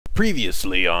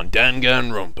Previously on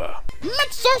Dangan Ronpa.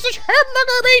 Let's sausage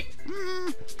hamburger meat!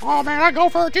 Oh man, I'd go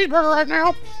for a cheeseburger right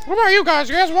now. What about you guys?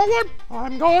 You guys want one?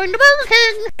 I'm going to Burger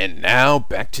King! And now,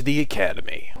 back to the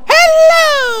Academy.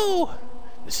 Hello!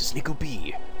 This is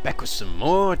NicoB, back with some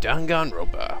more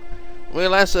Danganronpa. When we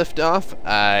last left off,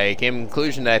 I came to the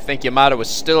conclusion that I think Yamada was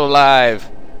still alive.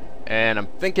 And I'm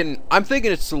thinking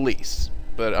it's Celise.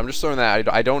 But I'm just throwing that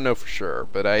out. I don't know for sure.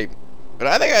 But I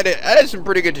think I did some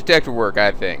pretty good detective work,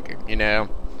 I think, you know.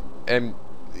 And,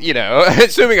 you know,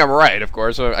 assuming I'm right, of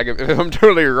course. So if I'm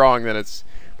totally wrong, then it's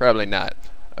probably not.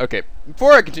 Okay,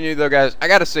 before I continue, though, guys, I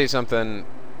gotta say something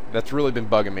that's really been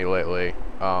bugging me lately.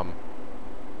 A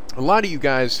lot of you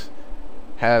guys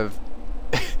have,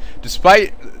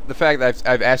 despite the fact that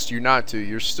I've asked you not to,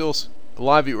 a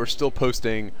lot of you are still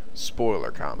posting spoiler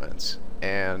comments.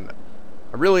 And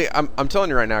I'm telling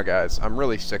you right now, guys, I'm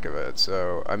really sick of it.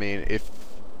 So, I mean, if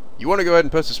you want to go ahead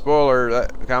and post a spoiler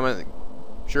comment,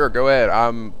 sure, go ahead.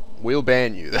 We'll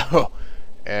ban you, though.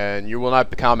 And you will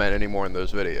not comment anymore in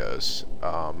those videos.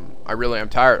 I really am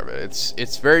tired of it.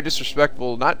 It's very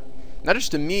disrespectful, not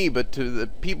just to me, but to the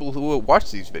people who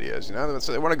watch these videos. You know,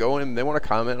 so they want to go in and they want to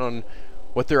comment on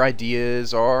what their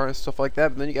ideas are and stuff like that.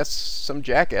 But then you got some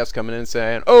jackass coming in and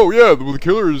saying, "Oh yeah, well, the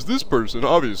killer is this person,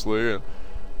 obviously." And,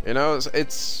 you know,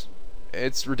 it's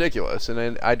ridiculous,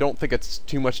 and I don't think it's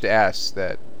too much to ask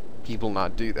that people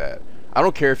not do that. I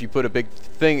don't care if you put a big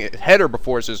header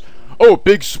before it says, "Oh,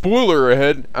 big spoiler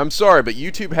ahead." I'm sorry, but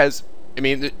YouTube has, I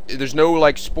mean, there's no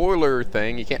like spoiler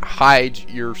thing. You can't hide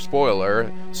your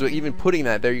spoiler, so even putting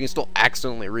that there, you can still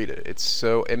accidentally read it. It's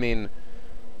so, I mean,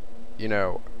 you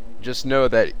know, just know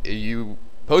that you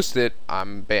post it,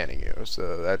 I'm banning you.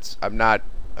 So I'm not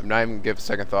even gonna give a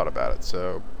second thought about it.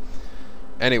 So.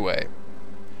 Anyway,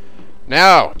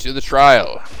 now to the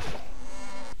trial.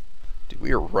 Dude,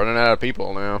 we are running out of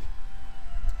people now.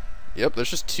 Yep,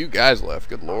 there's just 2 guys left.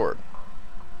 Good lord.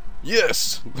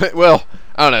 Yes. Well,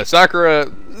 I don't know. Sakura,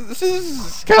 this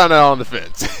is kind of on the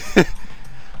fence.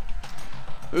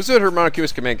 Who said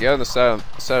Hermonocuous command? Get on the side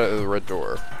of the red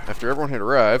door. After everyone had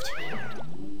arrived.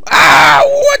 Ah!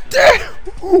 What the?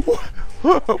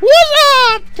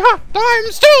 What's up?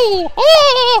 Times 2!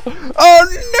 Oh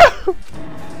no!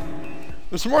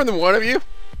 There's more than one of you?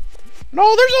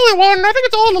 No, there's only one. I think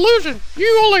it's all an illusion.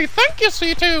 You only think you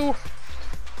see 2.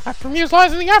 After Muse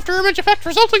lies in the after image effect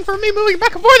resulting from me moving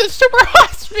back and forth at super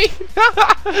high speed.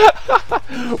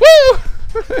 Woo!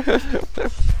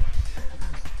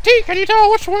 T, can you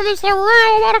tell which one is the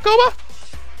real YAMADA?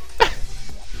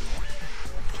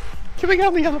 Can we get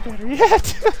on the elevator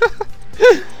yet?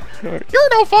 You're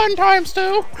no fun, times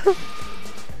 2.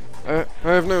 I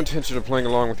have no intention of playing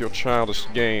along with your childish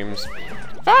games.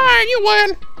 Fine, you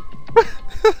win.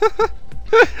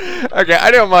 Okay,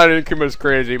 I don't mind it as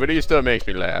crazy, but he still makes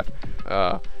me laugh.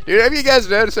 Dude, have you guys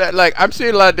noticed that? Like, I'm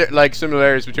seeing a lot of like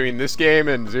similarities between this game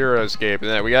and Zero Escape,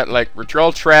 and that we got like we're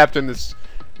all trapped in this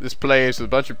place with a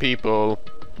bunch of people,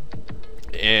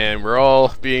 and we're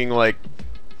all being like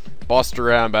bossed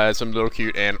around by some little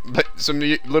cute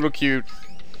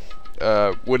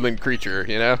woodland creature,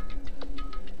 you know.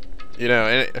 You know,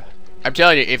 and I'm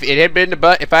telling you, if it had been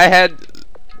if I had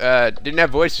didn't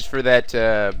have voices for that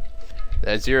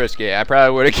Zero Escape, I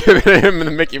probably would have given him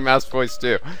the Mickey Mouse voice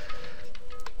too.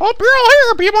 Hope you're all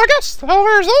here, be my guest. The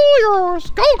elevator's all yours.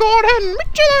 Go ahead and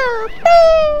meet you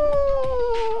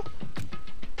there.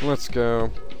 Let's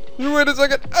go. Wait a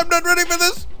second, I'm not ready for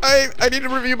this. I need to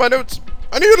review my notes.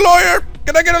 I need a lawyer.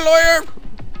 Can I get a lawyer?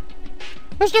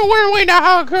 There's no weird way now,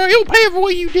 how girl. You'll pay for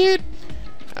what you did.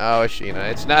 Oh,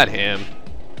 Sheena, it's not him.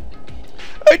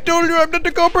 I told you I'm not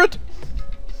the culprit.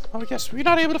 Oh yes, we're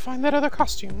not able to find that other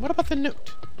costume. What about the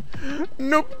note?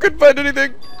 Nope, couldn't find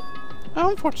anything. How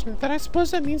unfortunate. Then I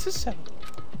suppose that means it's settled.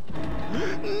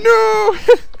 No.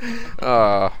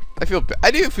 I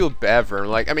do feel bad for him.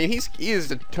 Like, I mean, he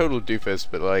is a total doofus,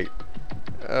 but like,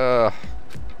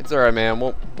 it's all right, man.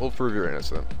 We'll prove you're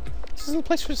innocent. This isn't the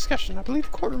place for discussion. I believe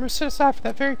the courtroom is set aside for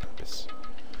that very purpose.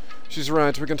 She's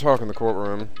right. We can talk in the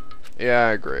courtroom. Yeah,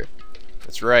 I agree.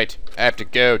 That's right. I have to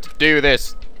go to do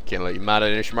this. Can't let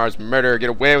Yamada and Ishimaru's murderer get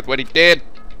away with what he did.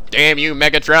 Damn you,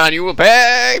 Megatron, you will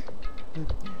pay!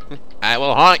 I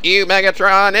will haunt you,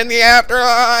 Megatron, in the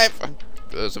afterlife!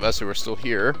 For those of us who are still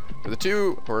here, for the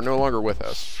 2 who are no longer with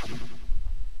us.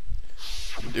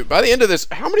 Dude, by the end of this,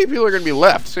 how many people are going to be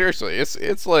left? Seriously,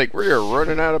 it's like we are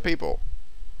running out of people.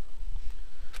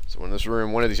 So in this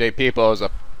room, one of these 8 people is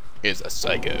a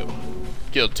psycho.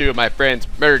 Killed 2 of my friends,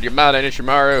 murdered Yamada and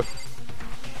Ishimaru.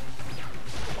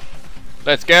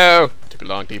 Let's go! Took a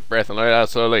long deep breath and let it out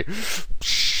slowly.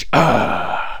 Let's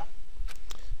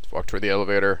walk toward the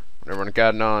elevator. Everyone had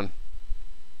gotten on.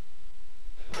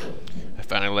 I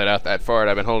finally let out that fart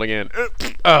I've been holding in.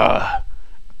 Oh,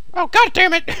 god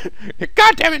damn it!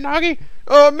 God damn it, Nagi!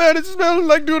 Oh man, it smells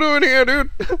like doo-doo in here, dude.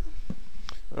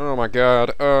 Oh my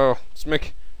god. Oh,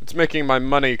 it's making my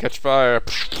money catch fire.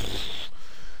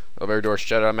 Elevator door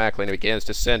shut automatically and it begins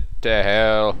to descend to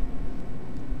hell.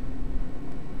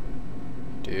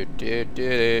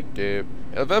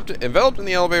 Enveloped in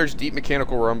the elevator's deep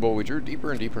mechanical rumble, we drew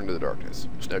deeper and deeper into the darkness.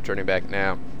 There's no turning back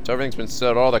now. So everything's been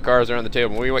settled, all the cars are on the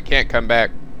table, and we can't come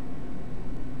back.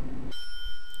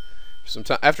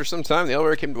 After some time, the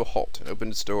elevator came to a halt and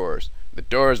opened its doors. The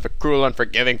doors of a cruel,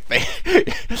 unforgiving fate.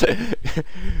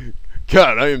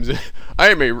 God,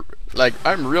 I'm a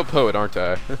real poet, aren't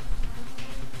I?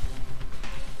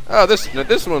 Oh,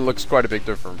 this one looks quite a bit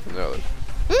different from the others.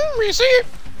 You see it?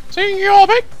 Seeing you all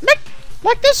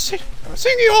like this,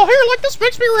 seeing you all here like this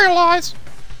makes me realize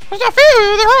there's a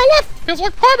few that are left. Feels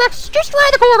like the climax is just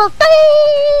around the corner.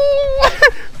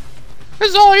 This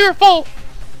is all your fault.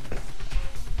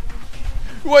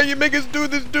 Why you make us do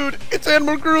this, dude? It's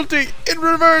animal cruelty in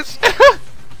reverse.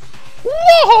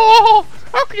 Whoa!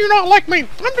 How can you not like me?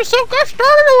 I'm just so gosh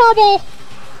darn adorable.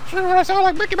 Sure, what I sound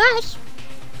like Mickey Mouse.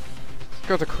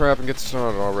 Cut the crap and get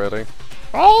started already.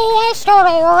 Oh, I'll start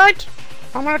all right.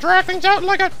 I'm gonna drag things out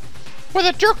with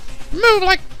a jerk move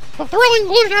like a thrilling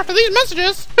conclusion after these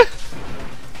messages. So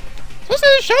this is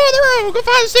the show of the road. Go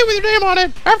find a seat with your name on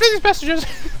it after these messages.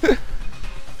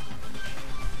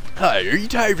 Hi, are you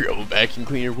tired of your old vacuum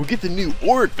cleaner? We'll get the new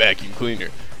Orc vacuum cleaner.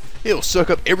 It'll suck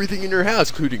up everything in your house,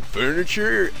 including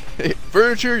furniture,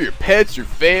 your pets, your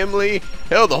family,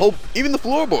 hell, even the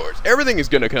floorboards. Everything is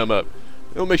gonna come up.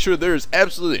 It'll make sure there's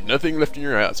absolutely nothing left in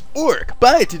your house. Orc,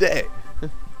 buy it today.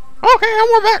 Okay, and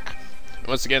we're back.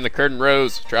 Once again, the curtain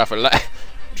rose. Try for life.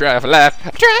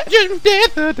 Tragedy of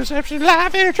death, the deception of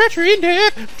life, and a treachery in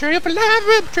death. Betrayal for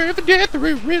life, betrayal for death, the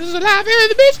root is alive, and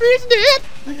the mystery is death.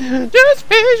 Just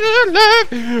patient love,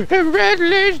 the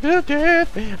revelation of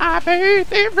death. I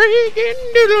faith in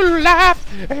freaking doodle life,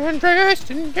 and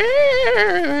trust in death.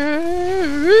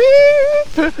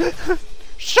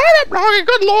 Shut up, Noggy,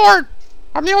 good lord.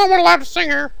 I'm the only one allowed to sing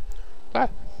here.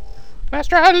 Christ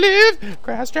try to live,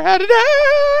 Christ try to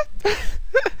die.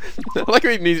 I like how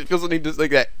he feels the need to sing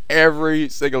that every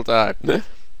single time.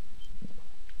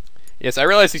 Yes, I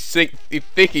realize he's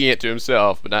thinking it to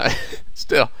himself, but not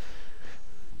still.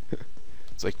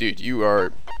 It's like, dude, you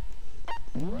are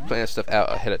planning stuff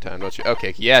out ahead of time, don't you?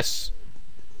 Okay, yes.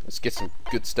 Let's get some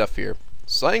good stuff here.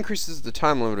 Slightly increases the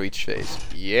time limit of each phase.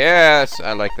 Yes,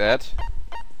 I like that.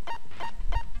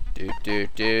 Do.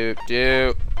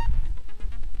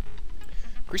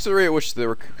 Increase the rate at which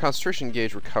the concentration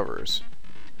gauge recovers.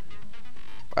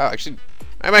 Wow,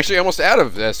 I'm actually almost out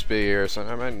of SP here, so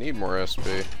I might need more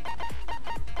SP.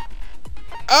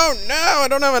 Oh no, I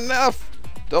don't have enough!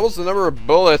 Doubles the number of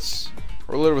bullets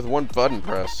reloaded with one button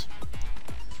press.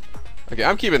 Okay,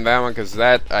 I'm keeping that one because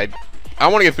I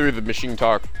want to get through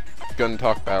the gun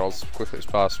talk battles as quickly as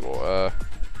possible.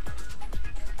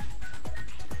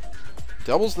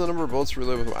 Doubles the number of bullets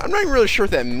reloaded with. I'm not even really sure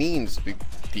what that means, to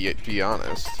be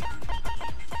honest.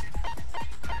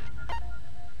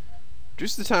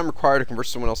 Reduce the time required to convert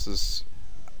someone else's.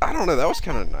 I don't know. That was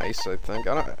kind of nice. I think.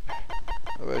 That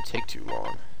would take too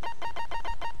long.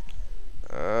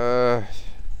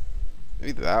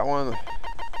 Maybe that one.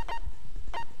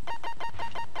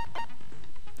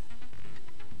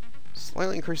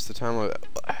 Slightly increase the time limit.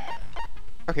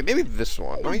 Okay, maybe this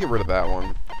one. Let me get rid of that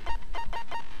one.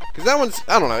 Because that one's,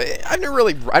 I don't know, I've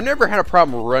never had a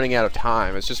problem running out of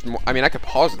time. It's just, I mean, I could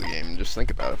pause the game and just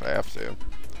think about it if I have to.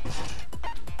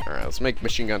 Alright, let's make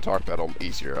machine gun talk battle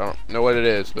easier. I don't know what it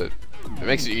is, but if it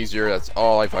makes it easier, that's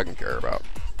all I fucking care about.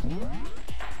 Alright,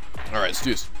 let's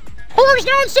do this. Quarters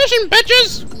now in session,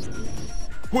 bitches!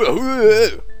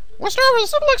 Let's start with a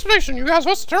simple explanation. You guys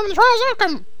must determine the trial's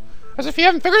outcome. As if you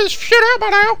haven't figured this shit out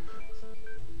by now.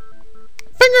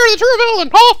 Finger the true villain,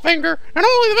 all finger, and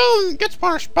only the villain gets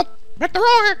punished, but make the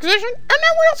wrong accusation, and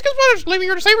everyone else gets punished, leaving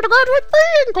your deceiver to graduate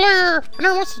free and clear, and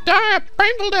everyone wants to die a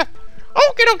painful death.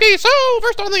 Okie dokie, so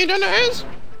first on the agenda is,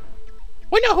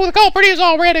 we know who the culprit is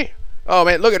already. Oh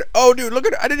man, look at her. Oh dude, look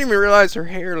at her. I didn't even realize her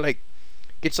hair like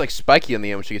gets like spiky on the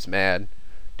end when she gets mad.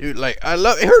 Dude, like I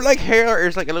love her. Like hair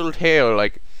is like a little tail.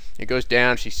 Like it goes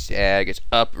down, she's sad, gets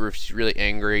up, or if she's really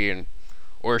angry,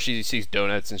 or she sees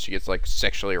donuts and she gets like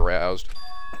sexually aroused.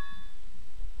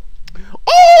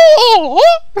 Oh!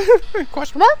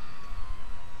 Question mark?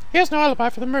 He has no alibi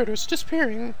for the murders,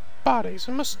 disappearing bodies,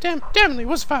 and most damnably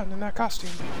was found in that costume.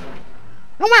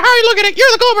 No matter how you look at it,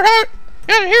 you're the culprit, Howard!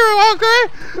 You're the hero, okay?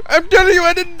 I'm telling you,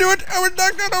 I didn't do it. I was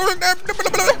not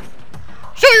gonna.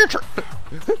 Show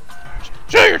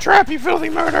your trap, you filthy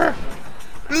murderer!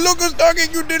 Look who's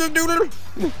talking, you diddle doodle!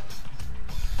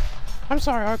 I'm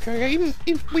sorry, okay.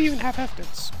 We even have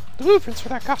evidence. The blueprints for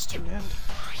that costume and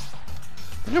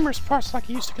the numerous parts like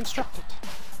you used to construct it.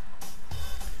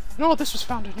 And all this was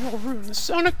found in your room. This is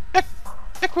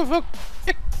unequivocal.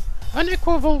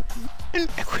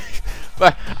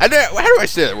 But how do I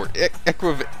say that word?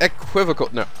 Equivocal.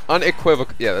 No,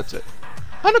 unequivocal. Yeah, that's it.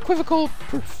 Unequivocal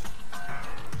proof.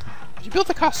 You built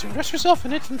the costume, dress yourself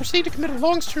in it, and proceed to commit a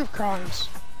long string of crimes.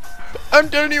 I'm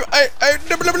telling you, I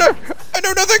know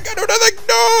nothing.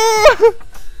 No.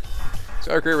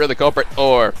 So are really the culprit,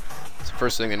 or it's the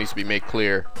first thing that needs to be made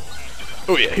clear.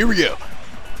 Oh yeah, here we go.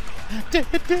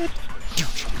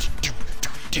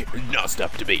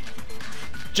 Non-stop debate.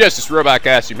 Justice Robot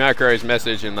costume, Hakure's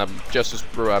message, and the Justice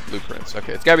Robot blueprints.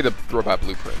 Okay, it's gotta be the robot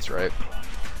blueprints, right?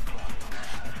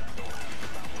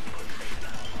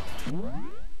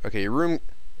 Okay, your room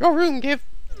give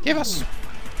us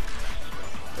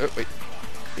wait.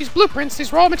 these blueprints,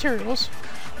 these raw materials.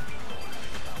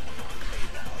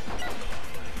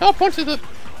 I'll point to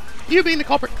you being the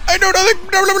culprit. I know nothing.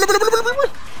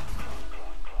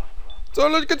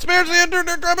 So a conspiracy and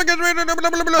crime against me.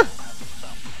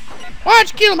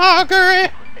 Why'd you kill him,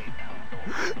 Hakure?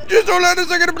 Just hold on a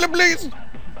second, please.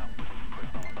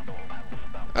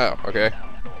 Oh, okay.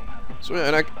 So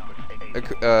an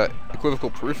equivocal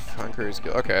proof. Hakure's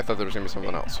kill. Okay, I thought there was gonna be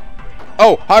something else.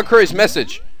 Oh, Hakure's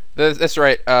message. That's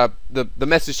right. The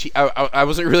message I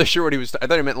wasn't really sure what he was. I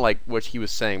thought he meant like what he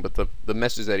was saying, but the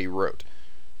message that he wrote.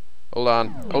 Hold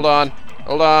on.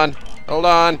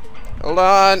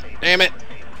 Damn it.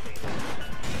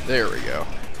 There we go.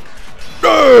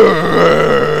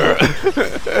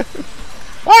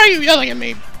 Why are you yelling at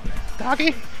me,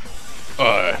 Nagi?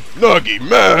 Nagi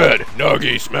mad.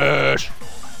 Nagi smash.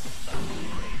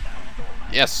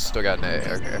 Yes, still got an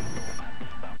A. Okay.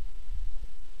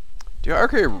 Do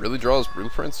Hakure really draw his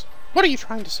blueprints? What are you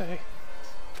trying to say?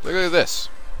 Look at this.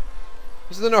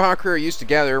 This is the no Hakure used to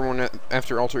gather everyone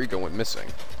after Alter Ego went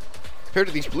missing. Compared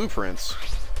to these blueprints,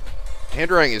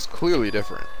 handwriting is clearly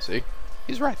different. See?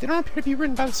 He's right. They don't appear to be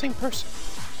written by the same person.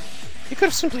 He could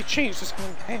have simply changed his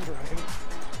own handwriting.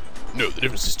 No, the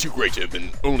difference is too great to have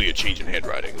been only a change in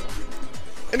handwriting.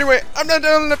 Anyway, I'm not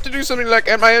dumb enough to do something like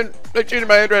changing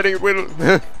my handwriting.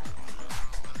 Then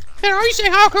are you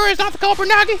saying Hakure is not the culprit,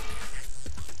 Nagi?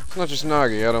 It's not just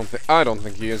Nagi. I don't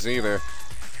think he is either.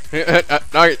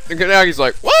 Nagi's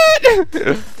like, what?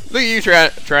 Look at you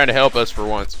trying to help us for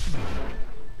once.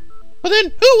 But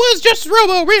then, who was Justice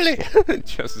Robo, really?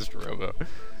 Justice Robo.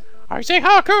 Are you saying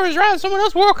Hakure is rather someone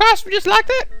else wore a costume just like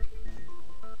that?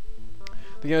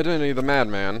 The identity of the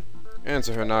madman.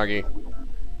 Answer her, Nagi.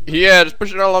 Yeah, just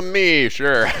push it all on me,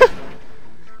 sure. Come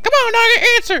on, Nagi,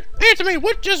 answer! Answer me,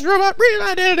 what Justice Robot real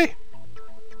identity?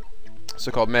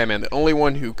 So-called madman, the only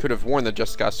one who could have worn the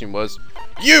Justice costume was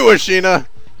you, Ashina!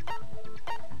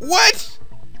 What?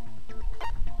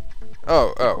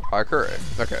 Oh, Hakure.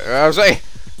 Okay, I was like...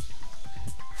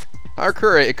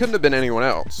 Hakure, it couldn't have been anyone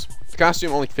else. The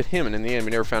costume only fit him, and in the end,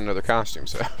 we never found another costume.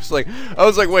 So I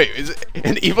was like, wait, is it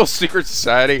an evil secret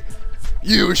society?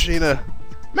 You, Ashina.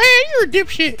 Man, you're a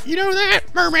dipshit. You know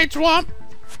that, Mermaid Swamp?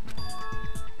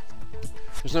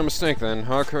 There's no mistake then.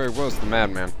 Hakure was the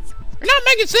madman. You're not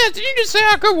making sense. Did you just say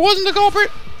Hakure wasn't the culprit?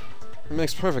 It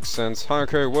makes perfect sense.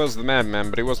 Hakure was the madman,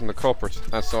 but he wasn't the culprit.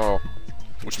 That's all.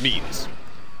 Which means...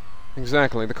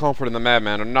 Exactly. The culprit and the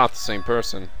madman are not the same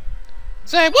person.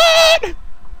 Say what?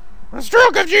 A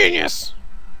stroke of genius!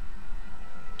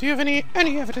 Do you have any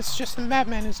evidence just the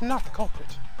madman is not the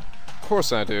culprit? Of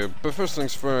course I do, but first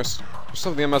things first, there's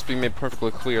something that must be made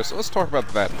perfectly clear, so let's talk about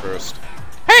that first.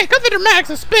 Hey, cut the dramatics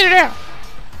and spit it out!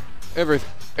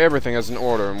 Everything has an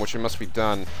order in which it must be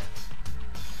done.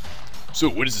 So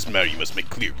what does this matter you must make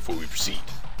clear before we proceed?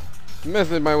 The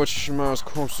method by which Shimara's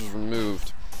corpse was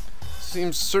removed. It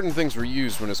seems certain things were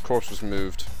used when his corpse was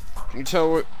moved. Can you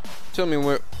tell me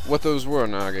what those were,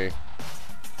 Nagi?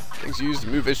 Things used to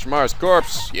move Ishimara's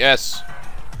corpse. Yes.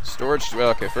 Storage. Well,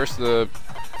 okay. First the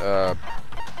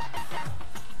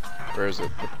where is it?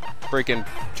 The freaking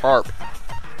tarp.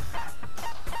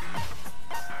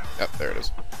 Yep, there it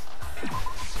is.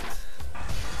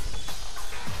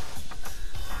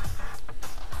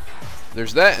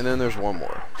 There's that, and then there's one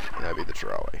more. And that'd be the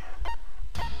trolley.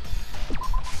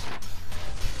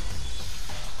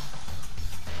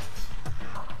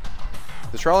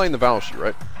 The trolley and the valve chute,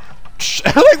 right?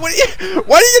 Like,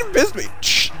 why do you gonna piss me?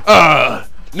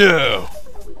 No.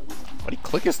 Why'd he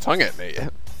click his tongue at me?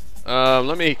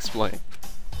 Let me explain.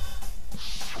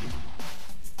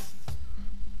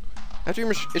 After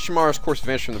Ishimaru's corpse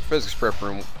vanished from the physics prep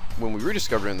room, when we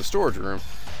rediscovered it in the storage room,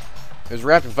 it was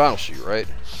wrapped in vinyl sheet, right?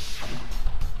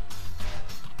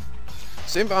 The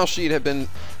same vinyl sheet had been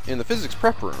in the physics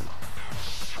prep room.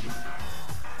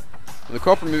 And the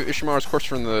co-op removed Ishimaru's corpse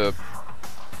from the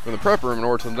prep room in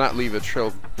order to not leave a trail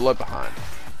of blood behind.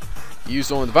 He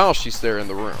used only the vinyl sheets there in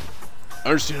the room. I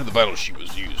understand how the vinyl sheet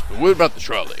was used, but what about the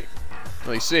trolley?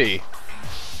 Well, you see,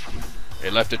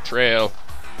 It left a trail.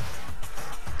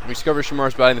 when we discovered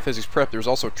Ishimaru's body in the physics prep, there was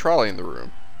also a trolley in the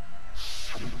room.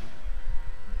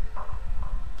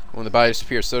 When the body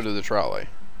disappeared, so did the trolley.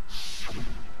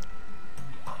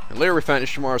 And later we found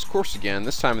Ishimaru's corpse again,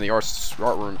 this time in the art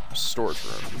room storage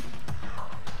room.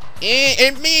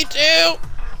 And me too!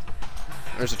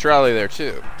 There's a trolley there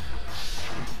too.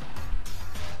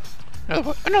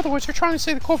 In other words, you're trying to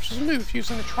say the corpse was moved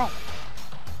using the trolley.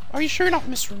 Are you sure you're not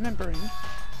misremembering?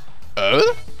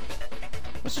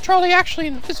 Was the trolley actually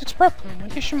in the physics prep room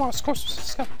when Ishimaru's corpse was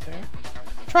discovered there?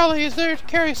 The trolley is there to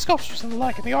carry sculptures and the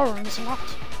like, and the art room is not.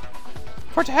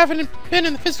 For it to have been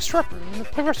in the physics prep room in the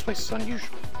first place is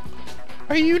unusual.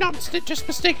 Are you not just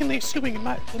mistakenly assuming it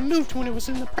might have been moved when it was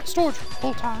in the storage room the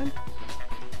whole time?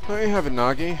 There you have it,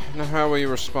 Nagi. Now how will you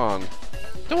respond?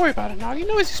 Don't worry about it, Nagi.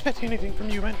 No one's expecting anything from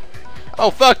you, man. Oh,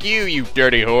 fuck you, you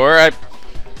dirty whore.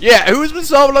 Yeah, who's been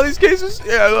solving all these cases?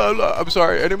 Yeah, I'm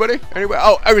sorry. Anybody?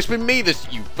 Oh, it's been me,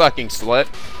 you fucking slut.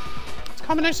 It's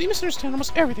common sense. You misunderstand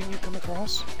almost everything you come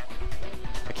across.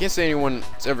 I can't say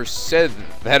anyone's ever said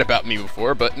that about me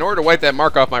before, but in order to wipe that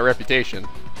mark off my reputation,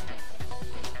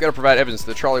 I've got to provide evidence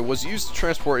that the trolley was used to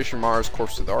transport Ishimaru's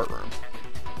corpse to the art room.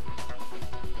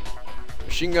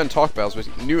 Machine gun talk battles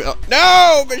with new.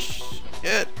 No!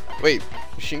 Shit! Wait,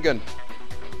 machine gun.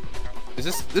 This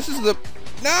is the.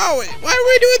 No! Why are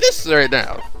we doing this right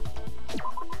now?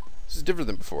 This is different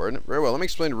than before, isn't it? Very well. Let me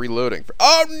explain reloading.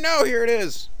 Oh no! Here it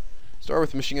is. Start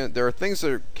with machine gun. There are things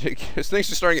that are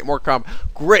things are starting to get more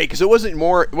great, because it wasn't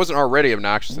already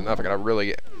obnoxious enough. I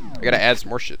gotta add some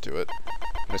more shit to it.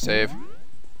 Can I save?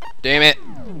 Damn it!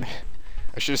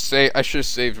 I should have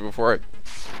saved before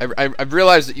I've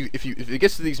realized that if it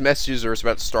gets to these messages or it's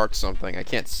about to start something, I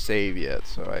can't save yet.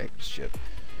 So shit.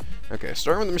 Okay,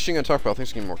 starting with the machine gun talk about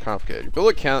things getting more complicated. Your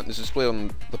bullet count is displayed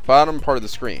on the bottom part of the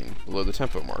screen, below the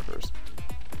tempo markers.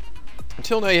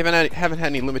 Until now, you haven't had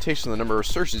any limitations on the number of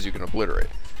assertions you can obliterate.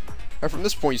 However, from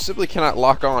this point, you simply cannot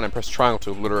lock on and press triangle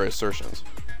to obliterate assertions.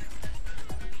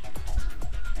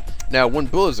 Now, one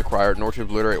bullet is required in order to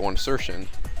obliterate one assertion.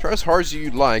 Try as hard as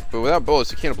you'd like, but without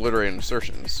bullets, you can't obliterate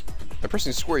assertions. By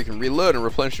pressing square, you can reload and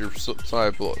replenish your supply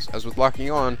of bullets. As with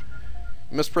locking on,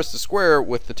 you must press the square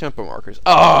with the tempo markers.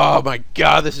 Oh my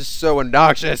god, this is so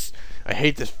obnoxious! I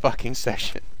hate this fucking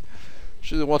section.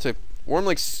 Should you'll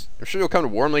come to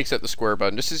warmly accept the square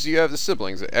button, just as you have the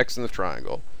siblings, the X and the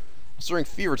triangle. During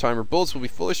fever time, your bullets will be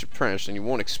fully replenished and you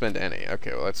won't expend any.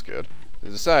 Okay, well that's good. To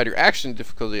decide your action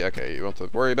difficulty, okay, you won't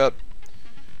have to worry about.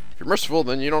 If you're merciful,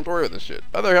 then you don't have to worry about this shit.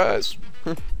 Otherwise,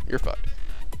 you're fucked.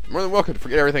 You're more than welcome to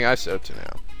forget everything I said up to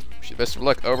now. Wish you the best of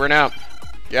luck. Over and out.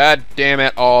 God damn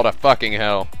it all to fucking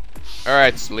hell.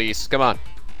 Alright, Sleece, come on.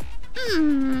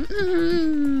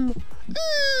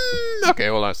 Okay,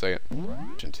 hold on a second.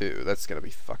 Mission 2, that's gonna be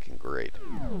fucking great.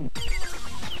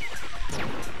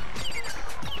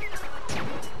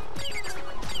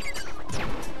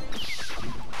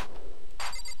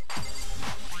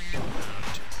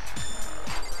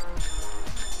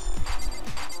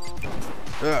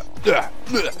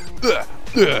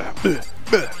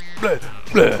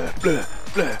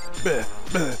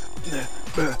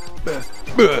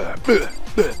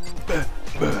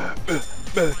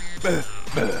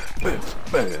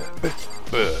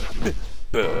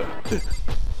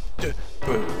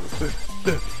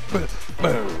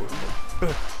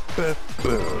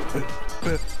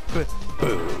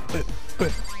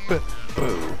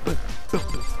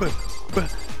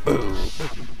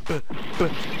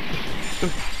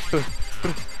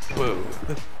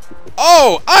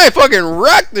 Oh, I fucking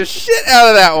rocked the shit out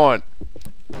of that one.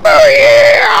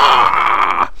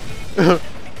 Oh yeah!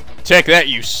 Take that,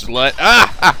 you slut.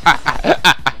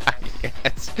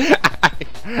 Yes.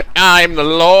 I'm the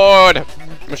Lord.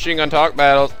 Machine gun talk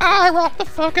battles. I rock the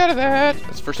fuck out of that.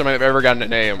 That's the first time I've ever gotten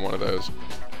an A in one of those.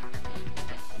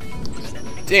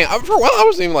 Damn, for a while I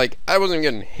wasn't even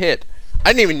getting hit.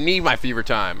 I didn't even need my fever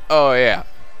time. Oh yeah.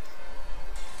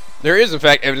 There is, in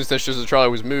fact, evidence that shows the trolley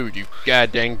was moved, you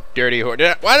goddamn dirty whore.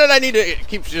 Why did I need to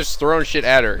keep just throwing shit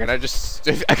at her? I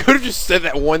could have just said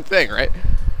that one thing, right?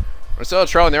 When I saw the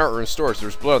trolley in the art room store, there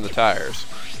was blood on the tires.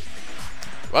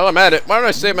 While I'm at it, why don't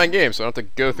I save my game so I don't have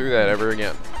to go through that ever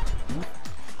again?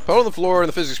 Puddle on the floor in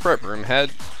the physics prep room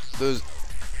had those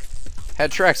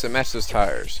had tracks that matched those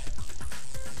tires.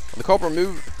 When the culprit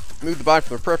moved the body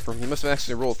from the prep room, he must have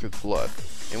accidentally rolled through the blood.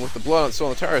 And with the blood still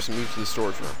on the tires, he moved to the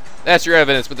storage room. That's your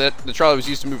evidence, but the trolley was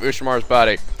used to move Ushimaru's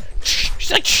body.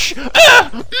 She's like, shh!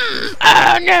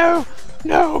 No!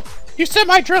 No! You set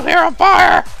my drill hair on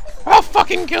fire! I'll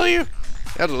fucking kill you!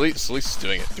 At least is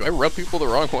doing it. Do I rub people the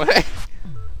wrong way?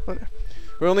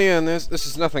 Well, in the end, this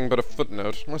is nothing but a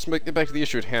footnote. Let's get back to the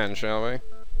issue at hand, shall we?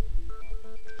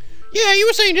 Yeah, you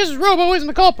were saying just Robo isn't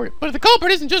the culprit, but if the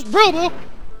culprit isn't just Robo,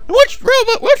 which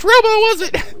Robo was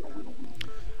it?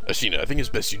 Ashina, I think it's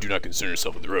best you do not concern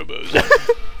yourself with the robos.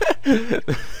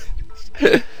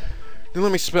 Then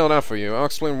let me spell it out for you. I'll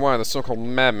explain why the so-called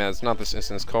madman is not this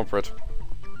instant's culprit.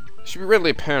 It should be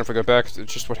readily apparent if I go back to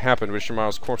just what happened when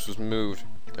Ushimaru's corpse was moved.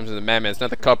 The madman is not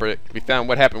the culprit. It can be found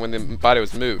what happened when the body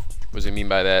was moved. What does he mean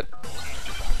by that?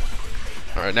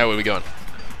 Alright, now where are we going?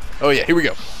 Oh yeah, here we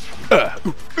go.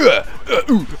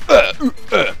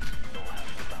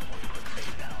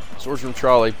 Storage room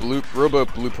trolley, Robo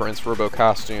blueprints, Robo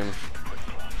costume.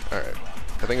 Alright.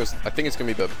 I think it's gonna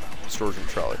be the storage room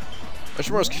trolley.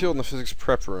 Ushimaru was killed in the physics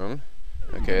prep room.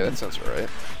 Okay, that sounds right.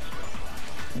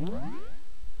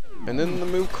 And then the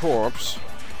moved corpse.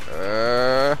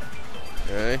 Okay.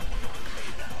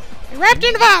 Wrapped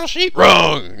in a vinyl sheet.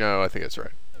 Wrong! No, I think that's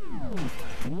right.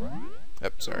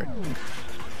 Yep, sorry.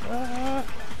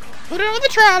 Put it on the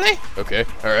trolley. Okay,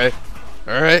 alright.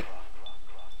 Alright.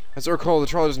 As I recall, the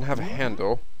trolley doesn't have a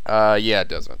handle. Yeah, it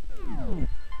doesn't.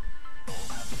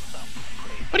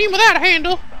 But even without a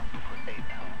handle,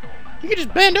 you can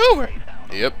just bend over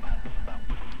Yep.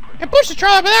 and push the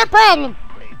trolley without problem.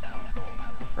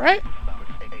 Right?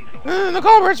 And the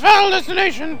culprit's final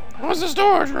destination was the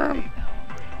storage room.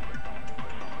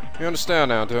 You understand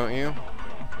now, don't you?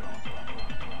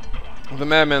 The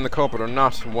madman and the culprit are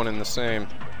not one and the same.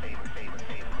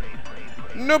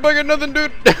 Nope, I got nothing,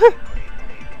 dude!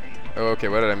 Oh, okay,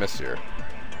 what did I miss here?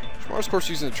 Ushimaru's corpse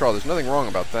using the trolley, there's nothing wrong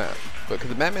about that. But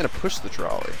could the madman have pushed the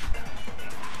trolley?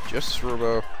 Just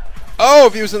Robo. Oh,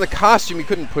 if he was in the costume, he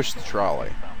couldn't push the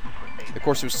trolley. Of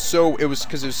course,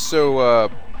 because it was so,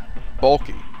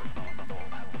 bulky.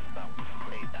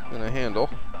 And a handle.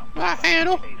 A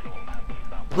handle?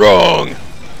 Wrong!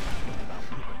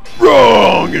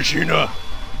 Wrong, Ashina!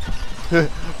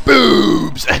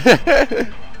 Boobs!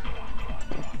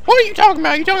 What are you talking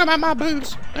about? You talking about my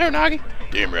boobs? There, Nagi.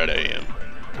 Damn right I am.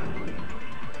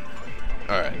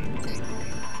 Alright.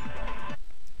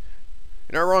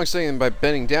 You're not wrong saying by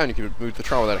bending down you could move the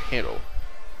trolley without a handle.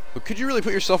 But could you really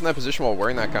put yourself in that position while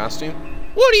wearing that costume?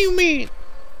 What do you mean?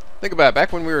 Think about it.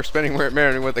 Back when we were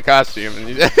experimenting with the costume, and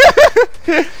you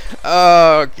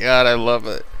oh god, I love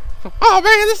it. Oh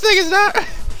man, this thing is not.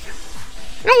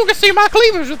 No one can see my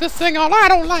cleavage with this thing on. I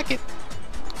don't like it.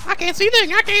 I can't see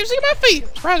anything. I can't even see my feet.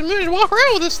 I'm surprised me to walk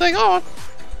around with this thing on.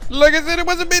 Like I said, it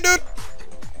wasn't me, dude.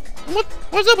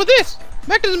 What's up with this?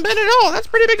 Back doesn't bend at all. That's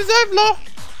pretty big design flaw.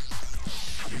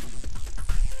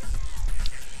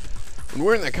 When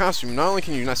wearing that costume, not only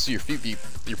can you not see your feet,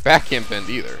 your back can't bend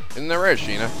either. Isn't that right,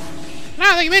 Sheena?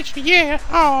 Now that you mention it, yeah.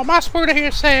 Oh, my sporter here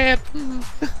is sad.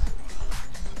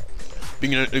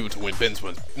 Being unable to win bends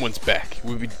one's back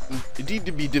would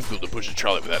indeed be difficult to push a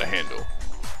trolley without a handle.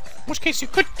 In which case you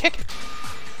could kick it.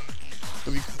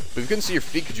 If you couldn't see your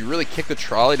feet, could you really kick the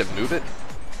trolley to move it?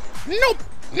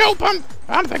 Nope,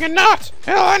 I'm thinking not.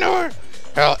 Hell, I know her.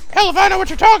 Hell if I know what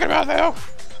you're talking about, though.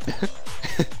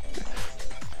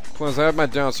 Plus, I have my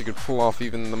doubts you could pull off the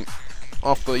even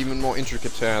more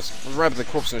intricate task of wrapping the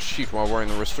corpse in a sheet while wearing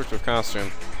the restrictive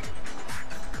costume.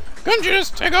 Couldn't you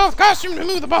just take off the costume to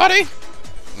move the body?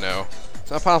 No,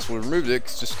 it's not possible to remove it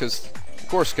just because, of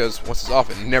course, because once it's off,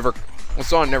 once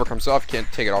it's on, it never comes off. You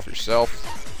can't take it off yourself.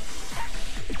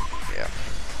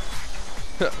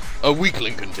 Yeah. A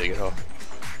weakling couldn't take it off.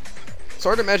 It's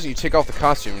hard to imagine you take off the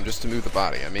costume just to move the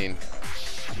body. I mean,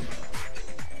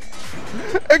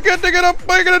 I can't take it up.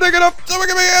 Why are you gonna take it up? Someone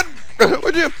give me a hand.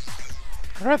 Would you?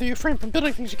 I'd rather you refrain from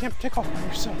building things you can't take off by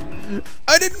yourself.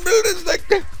 I didn't build this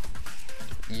thing.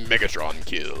 Megatron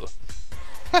kill.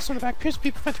 Plus on the back appears to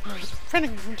be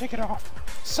preventing you from taking it off.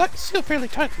 Sealed fairly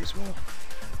tightly as well.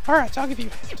 Alright, I'll give you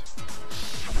a hint.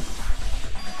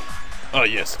 Ah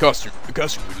yes, the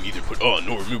costume could either put on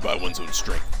nor remove by one's own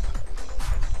strength.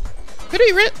 Could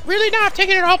he really not have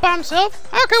taken it all by himself?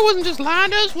 Hawker wasn't just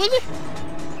lying to us, was he?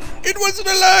 It wasn't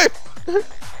a lie!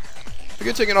 If he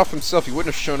could take it off himself, he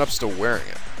wouldn't have shown up still wearing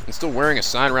it. And still wearing a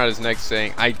sign around his neck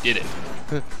saying, I did it.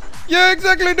 Yeah,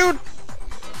 exactly, dude!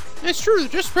 It's true,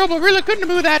 just Robo really couldn't have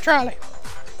moved that trolley.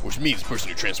 Which means the person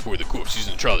who transported the corpse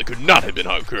using the trolley could not have been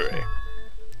Hakure.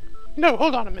 No,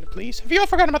 hold on a minute, please. Have you all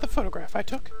forgotten about the photograph I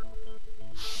took?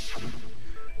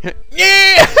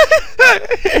 Yeah!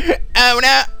 Oh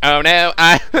no! Oh no!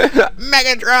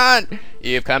 Megatron!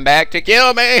 You've come back to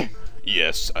kill me!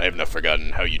 Yes, I have not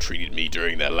forgotten how you treated me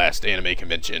during that last anime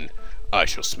convention. I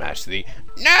shall smash thee.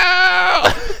 No!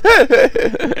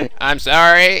 I'm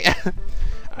sorry.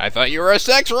 I thought you were a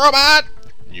sex robot!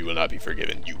 You will not be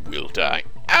forgiven. You will die.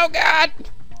 Oh god!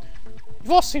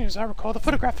 You've all seen, as I recall, the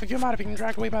photograph of Yamada being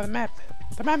dragged away by the madman.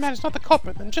 The madman is not the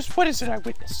culprit, then just what is it I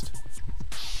witnessed?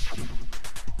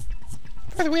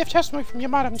 Further, we have testimony from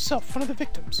Yamada himself, one of the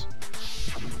victims.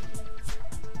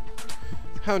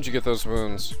 How'd you get those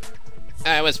wounds?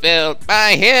 I was filled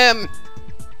by him!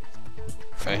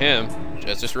 By him?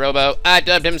 Justice Robo. I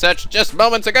dubbed him such just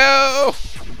moments ago!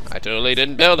 I totally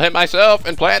didn't build him myself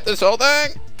and plant this whole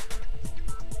thing!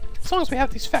 As long as we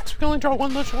have these facts, we can only draw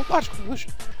one logical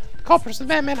conclusion. The culprit is the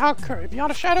madman Havoc,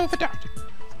 beyond a shadow of a doubt.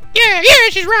 Yeah,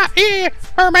 she's right. Yeah,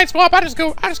 her main swap. I just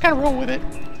kind of roll with it.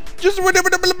 Just whatever.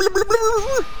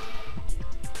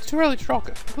 It's too early to draw a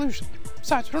conclusion.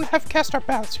 Besides, we don't have cast our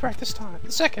ballots right this time.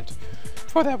 The second,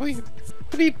 before that, would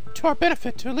be to our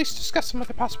benefit to at least discuss some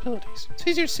other possibilities. It's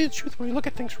easier to see the truth when you look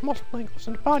at things from multiple angles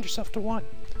and to bond yourself to one.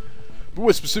 But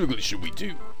what specifically should we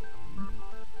do?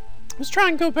 Let's try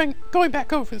and going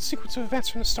back over the sequence of events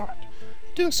from the start.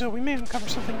 Doing so, we may uncover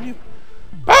something new.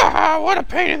 Bah! What a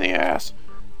pain in the ass!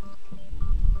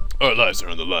 Our lives are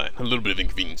on the line. A little bit of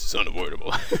inconvenience is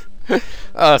unavoidable.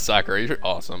 Sakura, you're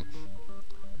awesome.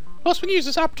 Plus, we can use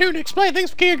this opportunity to explain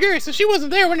things for Kiyogiri since she wasn't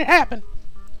there when it happened.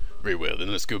 Very well,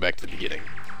 then let's go back to the beginning.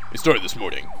 It started this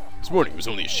morning. This morning it was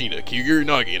only Ashina, Kiyogiri,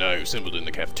 Nagi, and I who assembled in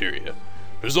the cafeteria.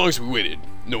 But as long as we waited,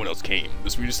 no one else came,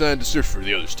 thus we decided to search for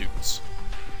the other students.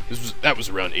 That was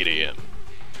around 8 a.m.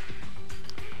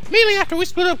 Immediately after we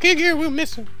split up, Kiyogiri went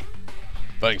missing.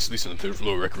 Finding Sleece on the third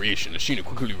floor recreation, Ashina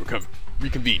quickly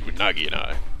reconvened with Nagi and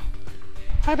I.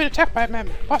 I've been attacked by a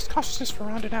madman, lost consciousness for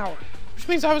around an hour, which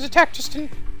means I was attacked just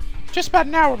about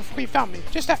an hour before he found me,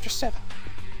 just after 7.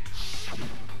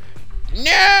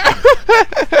 No!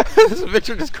 This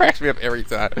picture just cracks me up every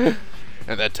time.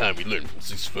 At that time, we learned from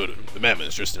Sleece's photo, the madman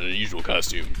is dressed in an unusual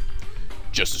costume.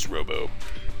 Justice Robo,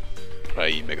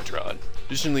 i.e. Megatron.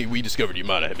 Additionally, we discovered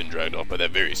Yamada had been dragged off by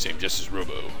that very same Justice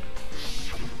Robo.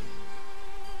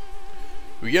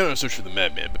 We began our search for the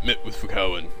madman, but met with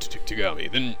Fukawa and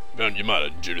Tagami, then found Yamada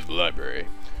and entered the library.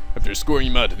 After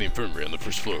escorting Yamada to the infirmary on the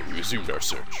first floor, we resumed our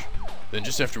search. Then,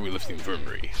 just after we left the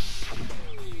infirmary...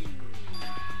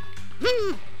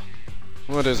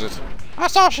 What is it? I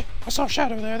saw a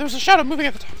shadow there. There was a shadow moving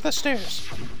at the top of the stairs.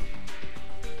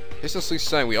 Based on Sleece's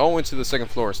saying, we all went to the second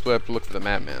floor and split up to look for the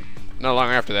madman. Not long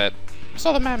after that, I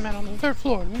saw the madman on the 3rd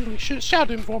floor and immediately shouted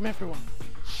to inform everyone.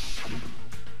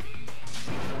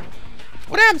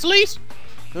 What happens, Sleece?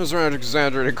 it was around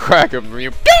exaggerated crack of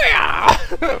you.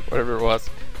 Whatever it was.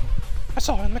 I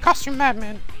saw him, the costume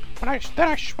madman. When I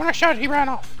shouted, he ran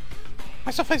off.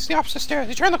 I still faced the opposite stairs.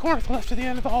 He turned the corner to the left to the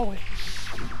end of the hallway.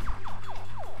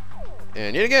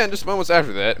 And yet again, just moments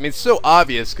after that, I mean, it's so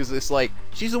obvious because it's like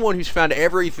she's the one who's found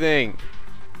everything.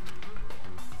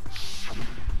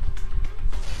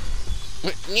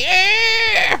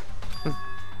 Yeah!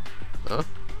 Huh?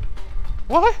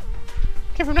 What?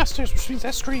 Came from downstairs, which means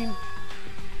that screen.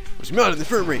 There's not in the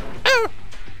infirmary. Oh!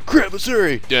 Crap, let's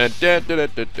hurry. Dun, dun, dun, dun,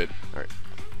 dun, dun. Alright.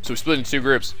 So we split into 2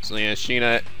 groups.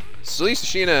 Sleece,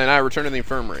 Ashina, and I returned to the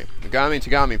infirmary. Tagami,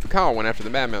 and Fukawa went after the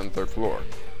madman on the 3rd floor.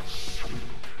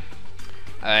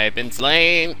 I've been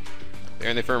slain. There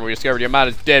in the infirmary, we discovered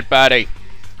Yamada's dead body.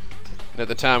 And at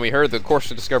the time, we heard the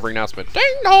course of discovery announcement.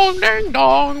 Ding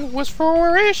dong, was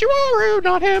for Ishiwaru,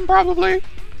 not him, probably.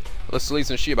 Left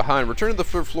Sleece and Ashina behind, returned to the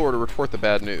 3rd floor to report the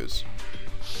bad news.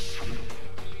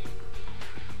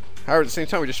 However, at the same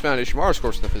time, we just found Ishimaru's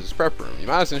corpse in the physics prep room.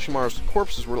 Yamada's and Ishimaru's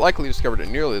corpses were likely discovered at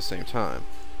nearly the same time.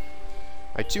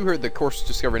 I too heard the course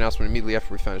discovery announcement immediately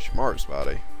after we found Ishimaru's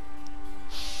body.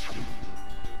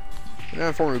 We now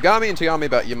informed Ugami and Tagami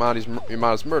about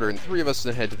Yamada's murder, and the 3 of us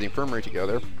then head to the infirmary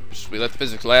together. We left the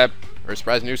physics lab. Our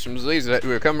surprise news from Sleece who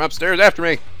had come upstairs after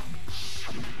me.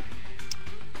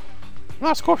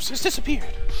 Yamada's corpse has disappeared.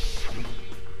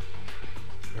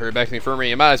 We hurried back to the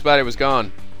infirmary, Yamada's body was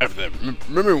gone. After that,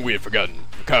 remember when we had forgotten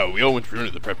Kyle? We all went to return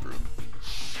to the prep room.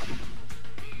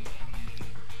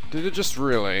 Did it just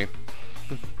really?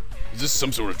 Is this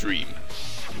some sort of dream?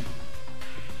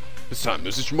 This time,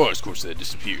 there's Ishimaru's corpse that had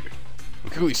disappeared. We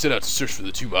quickly set out to search for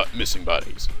the 2 missing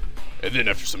bodies. And then,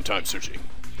 after some time searching...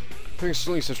 I think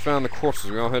Sleece had found the corpses.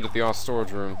 We all headed to the off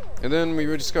storage room. And then we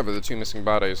rediscovered the 2 missing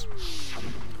bodies.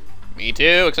 Me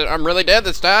too, except I'm really dead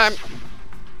this time.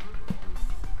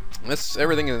 That's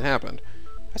everything that happened.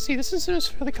 I see, this incident is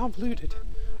fairly convoluted.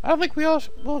 I don't think we all,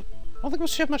 well, I don't think we'll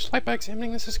shed much light by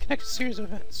examining this as a connected series of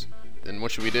events. Then what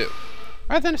should we do?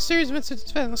 Rather than a series of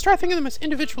incidents, let's try thinking of them as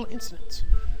individual incidents.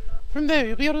 From there,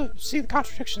 you'll be able to see the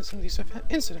contradictions in these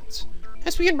incidents.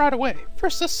 Let's begin right away.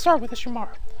 First, let's start with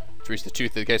Ishimara. To reach the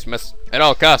truth of the case must, at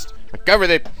all costs, uncover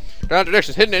the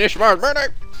contradictions hidden in Ishimara's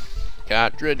murder.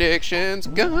 Contradictions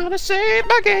gonna save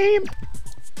my game.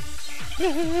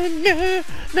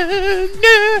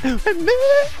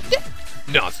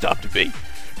 Non-stop debate.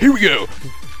 Here we go.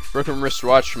 Broken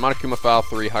wristwatch, Monokuma File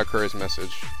 3, Hakure's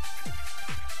message.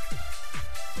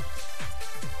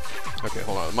 Okay,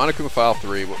 hold on. Monokuma File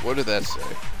 3, what did that say?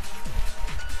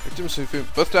 Victims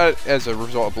both died as a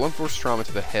result of blunt force trauma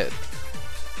to the head.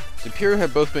 The Imperial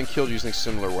had both been killed using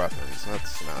similar weapons.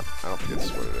 That's not, I don't think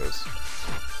that's what it is.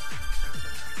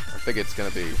 I think it's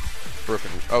gonna be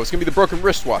broken. Oh, it's gonna be the broken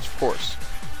wristwatch, of course.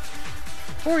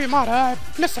 Poor Yamada, I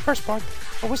missed the first part.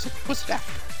 Or was it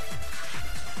after?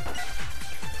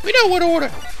 We know what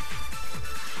order.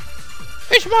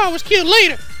 Ishimara was killed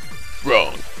later.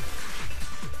 Wrong.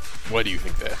 Why do you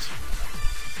think that?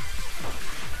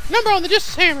 Number on the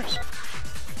Justice Hammers.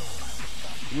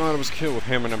 Yamada was killed with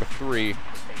hammer number 3.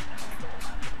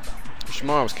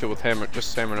 Ishimara was killed with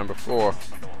Justice Hammer number 4.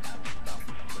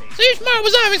 So Ishimara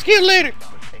was obviously killed later.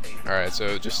 Alright,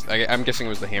 so just, I'm guessing it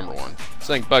was the hammer one.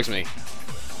 Something bugs me.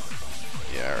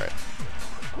 Yeah, alright.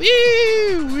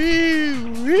 Woo,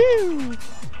 woo, woo.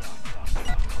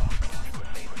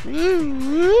 Woo,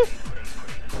 woo.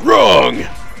 Wrong!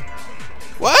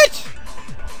 What?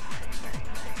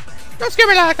 Don't scare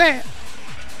me like that.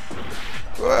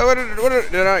 What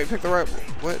did I pick the right,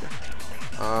 what?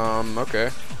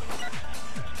 Okay.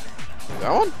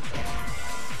 That one?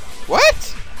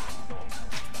 What?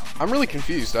 I'm really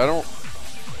confused. I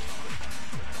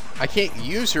can't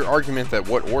use your argument that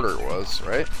what order it was,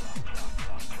 right?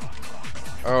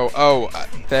 Oh,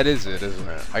 that is it, isn't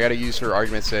it? I gotta use her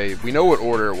argument, say, we know what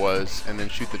order it was, and then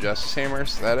shoot the Justice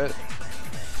Hammers, is that it?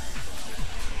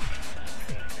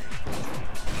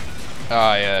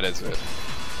 Ah, yeah, that is it.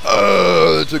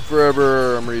 Oh, that took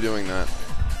forever. I'm redoing that.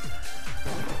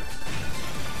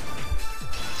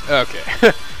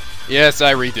 Okay. Yes,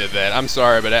 I redid that. I'm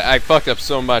sorry, but I fucked up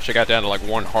so much I got down to like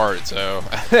 1 heart, so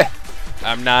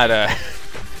I'm not,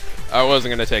 I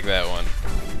wasn't gonna take that one.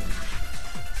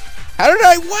 How did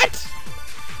I, what?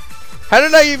 How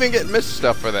did I even get missed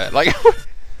stuff for that? Like,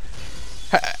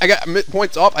 I got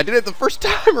points off. I did it the first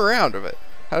time around of it.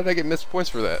 How did I get missed points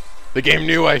for that? The game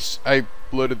knew I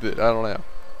bloated it. I don't know.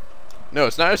 No,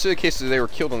 it's not necessarily the case that they were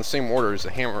killed in the same order as the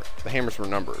hammers were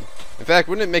numbered. In fact,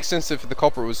 wouldn't it make sense if the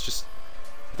culprit was just,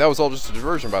 if that was all just a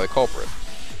diversion by the culprit?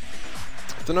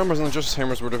 If the numbers on the Justice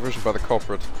Hammers were a diversion by the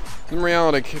culprit, in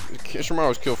reality, Ishimara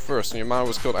was killed first, and Yamada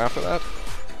was killed after that?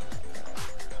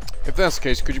 If that's the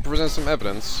case, could you present some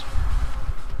evidence?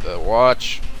 The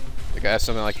watch? The guy has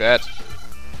something like that?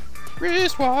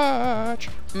 Wristwatch.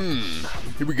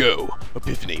 Here we go.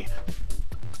 Epiphany.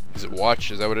 Is it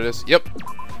watch? Is that what it is? Yep.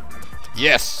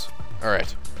 Yes. All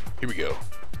right. Here we go.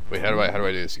 Wait, how do I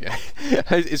do this again?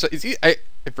 I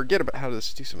forget about how to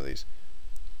do some of these.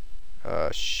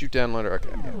 Shoot down letter. Okay.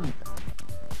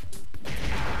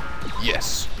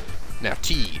 Yes. Now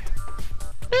T.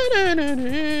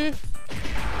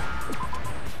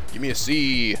 Give me a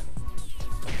C.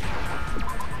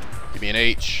 Give me an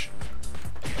H.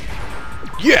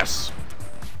 Yes.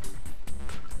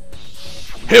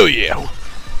 Hell yeah.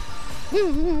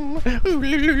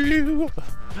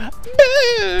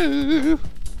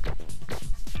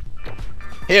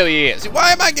 Hell yeah. See,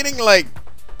 why am I getting like,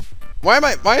 why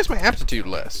is my aptitude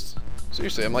less?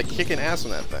 Seriously, I'm like kicking ass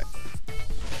on that thing.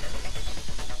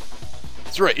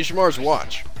 That's right, Ishimara's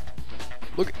watch.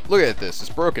 Look at this. It's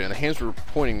broken, and the hands were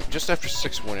pointing just after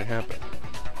 6 when it happened.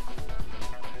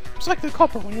 It's like the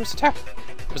culprit when he was attacked.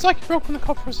 It was like he broke when the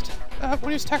culprit was when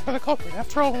he was attacked by the culprit.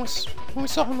 After all, when we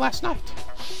saw him last night.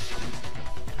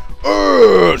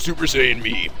 Super Saiyan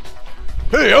me.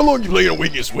 Hey, how long you playing on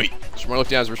weakness? Wait. Ishimara looked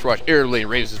down at his wristwatch irritably and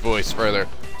raised his voice further.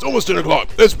 It's almost 10 o'clock.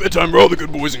 That's bedtime for all the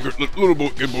good boys and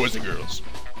good boys and girls.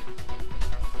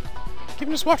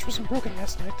 Given his watch wasn't broken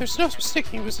last night, there's no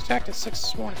mistaking he was attacked at 6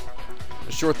 this morning.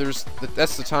 In short,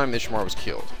 that's the time Ishimara was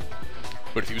killed.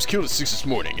 But if he was killed at 6 this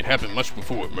morning, it happened much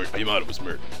before Yamada was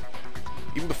murdered.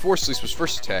 Even before Sleece was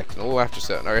first attacked, and a little after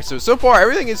 7. Alright, so far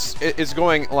everything is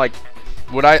going like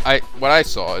what I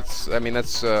saw. I mean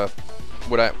that's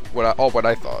what I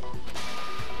thought.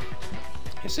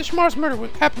 Yes, Ishimara's murder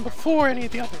would happen before any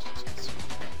of the others.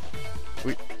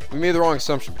 We made the wrong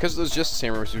assumption. Because of those Justice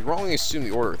Hammers, we wrongly assumed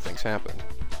the order of things happened.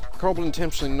 Culprit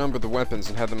intentionally numbered the weapons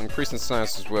and had them increase in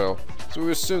size as well, so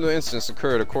we assumed the incidents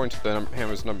occurred according to the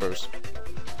hammer's numbers.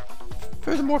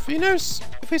 Furthermore, if you notice,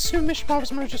 if we assume Mishima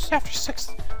was murdered just after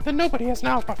 6, then nobody has an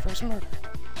alibi for his murder.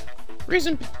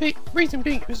 Reason being,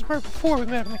 he was murdered before we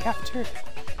met him in the cafeteria.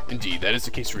 Indeed, that is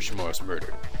the case for Shimura's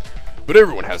murder. But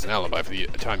everyone has an alibi for the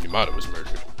time Yamada was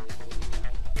murdered.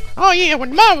 Oh yeah,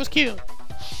 when Ma was killed.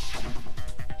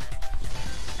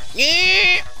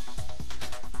 Yeah.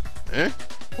 Eh?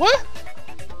 What?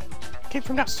 Came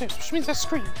from downstairs, which means that's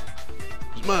screaming.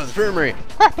 It's Yamada's infirmary.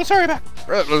 Crap, let's hurry back.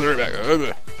 Right, let's hurry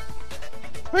back.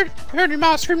 We heard your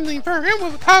mom screaming in the infirmary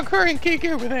with Havoc and Kiki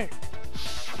over there.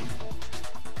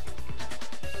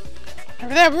 After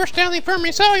that, we rushed down the infirmary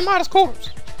and saw Yamada's corpse.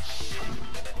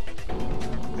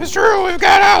 It's true, we've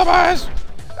got alibis.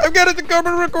 I've got it. The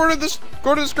government recorded this.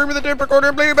 Go to the screen with the tape recorder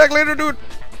and play it back later, dude.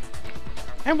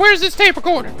 And where's this tape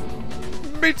recorder?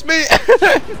 Beats me.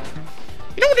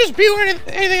 You don't dispute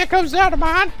anything that comes out of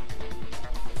mine.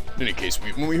 In any case,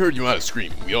 when we heard Yamada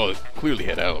scream, we all clearly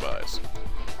had alibis.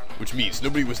 Which means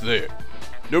nobody was there.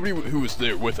 Nobody who was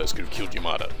there with us could have killed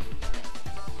Yamada.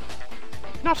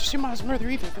 Not just Yamada's murder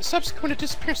either. The subsequent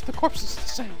disappearance of the corpse is the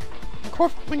same.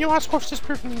 When Yamada's corpse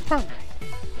disappeared from the infirmary,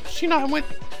 she and I were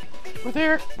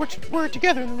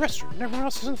together in the restroom, and everyone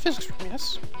else was in the physics room,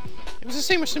 yes? It was the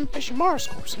same with Shimura's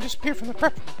corpse and disappeared from the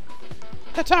prep room.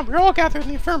 At that time, we were all gathered in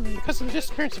the infirmary because of the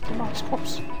disappearance of Yamada's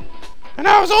corpse. And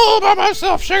I was all by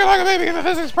myself, shaking like a baby in the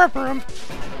physics prep room.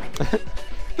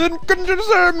 Then couldn't you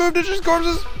just have moved Ishi's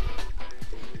corpses?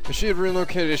 If she had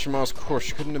relocated Yamada's corpse,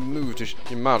 she couldn't have moved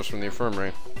Yamada's from the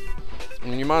infirmary.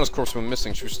 When Yamada's corpse went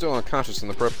missing, she was still unconscious in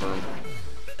the prep room.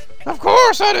 Of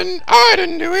course I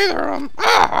didn't do either of them.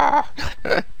 Ah!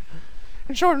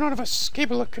 In short, none of us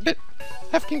capable of committed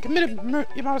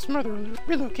Yamada's murder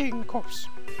relocating the corpse.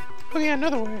 Looking at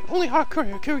another way, only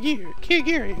Hakuri or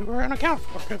Kiyogiri, who were unaccounted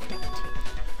for, could have done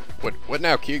it. What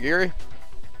now, Kiyogiri?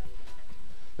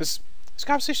 This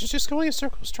conversation's just going in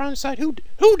circles, trying to decide who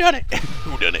done it.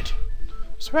 Who done it?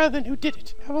 So rather than who did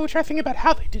it, how about we try thinking about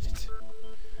how they did it?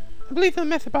 I believe the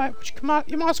method by which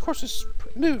Yamada's corpse is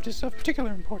moved is of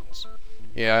particular importance.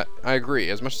 Yeah, I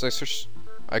agree. As much as I searched,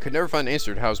 I could never find an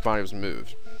answer to how his body was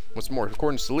moved. What's more,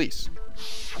 according to Celise.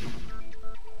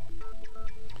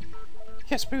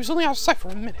 Yes, but he was only out of sight for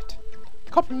a minute.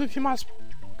 The culprit moved Yamada's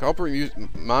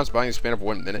body in the span of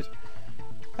 1 minute?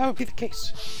 That would be the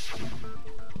case.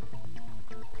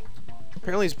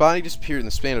 Apparently his body disappeared in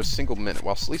the span of a single minute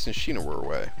while Celise and Sheena were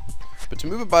away. But to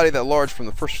move a body that large from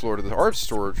the first floor to the art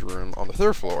storage room on the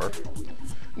 3rd floor...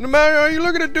 No matter how you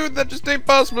look at it, dude, that just ain't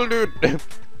possible, dude.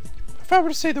 If I were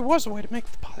to say there was a way to make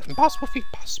the impossible feat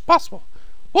possible...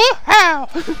 What? How?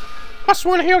 I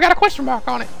swear the hero got a question mark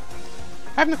on it.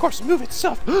 Having the corpse move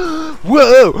itself.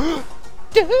 Whoa!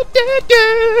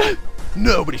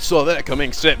 Nobody saw that coming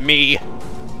except me.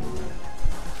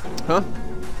 Huh?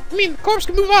 You mean the corpse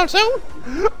can move on its own?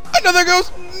 Another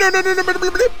ghost! No.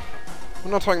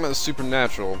 I'm not talking about the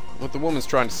supernatural. What the woman's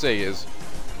trying to say is,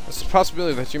 there's a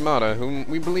possibility that Yamada, whom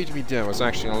we believe to be dead, was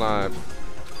actually alive.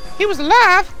 He was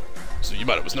alive? So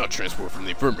Yamada was not transported from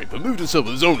the infirmary, but moved himself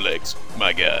with his own legs.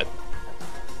 My god.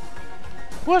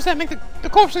 What does that make the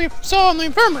corpse we saw in the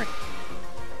infirmary?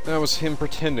 That was him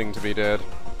pretending to be dead.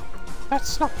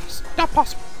 That's not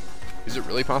possible. Is it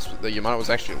really possible that Yamada was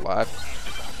actually alive?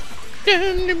 Yeah.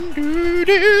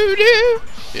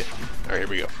 Alright, here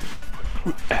we go.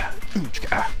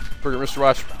 Program Mr.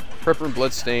 Watch, prep room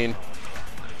bloodstain.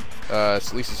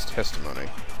 Celise's testimony.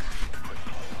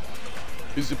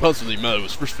 Is it possible Yamada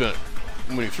was first found?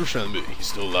 When he first found the movie, he's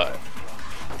still alive?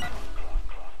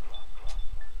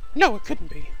 No, it couldn't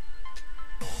be.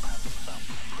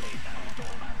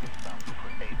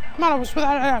 Yamada was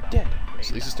without a doubt dead.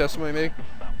 Celise's testimony, maybe?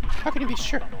 How can you be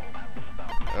sure?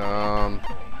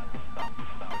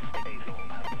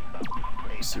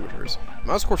 Let's see what hers.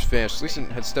 Yamada's corpse vanished.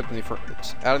 Celise had stepped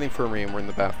out of the infirmary and were in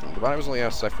the bathroom. The body was only out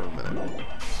of sight for a minute.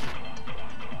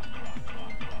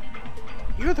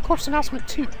 You heard the corpse announcement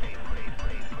too.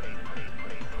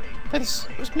 That is,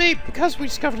 it was made because we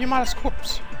discovered Yamada's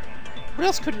corpse. What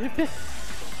else could it have been?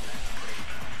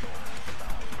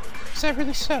 Is that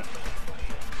really so?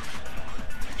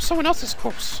 Someone else's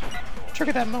corpse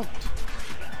triggered that moment.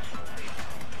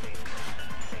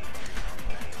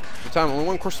 At the time, only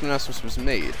one corpse announcement was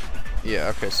made.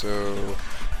 Yeah, okay, so...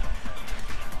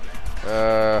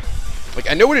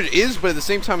 like, I know what it is, but at the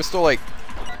same time, it's still like...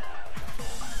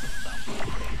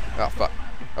 Oh, fuck.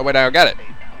 Oh, wait, I got it.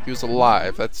 He was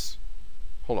alive. That's...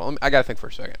 Hold on, I gotta think for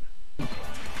a second.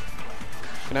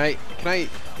 Can I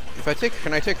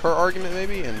take her argument,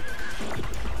 maybe, and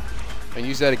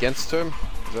use that against him?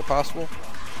 Is that possible?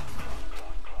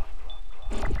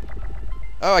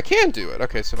 Oh, I can do it.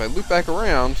 Okay, so if I loop back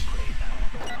around...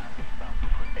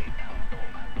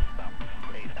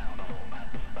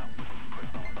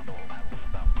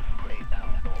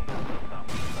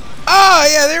 Ah,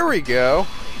 yeah, there we go.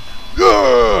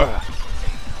 Ugh.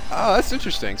 Oh, that's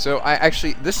interesting. So I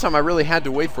actually, this time I really had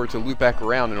to wait for it to loop back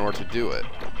around in order to do it.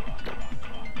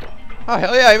 Oh,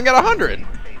 hell yeah, I even got 100.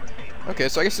 Okay,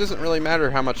 so I guess it doesn't really matter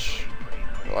how much...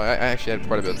 Well, I actually had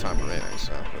quite a bit of time remaining,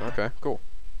 so... Okay, cool.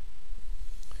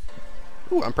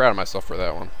 Ooh, I'm proud of myself for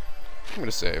that one. I'm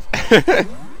gonna save.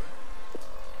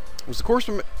 Was the course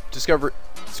discovery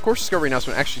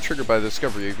announcement actually triggered by the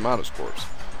discovery of Yamada's corpse?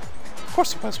 Of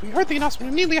course it was. We heard the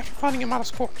announcement immediately after finding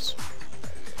Yamada's corpse.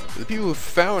 The people who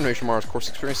found Ishimara's corpse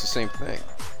experienced the same thing.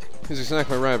 He's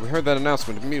exactly right. We heard that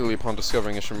announcement immediately upon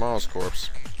discovering Ishimara's corpse.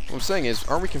 What I'm saying is,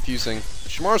 aren't we confusing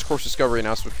Ishimara's corpse discovery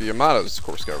announcement for Yamada's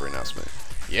corpse discovery announcement?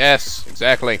 Yes,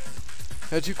 exactly.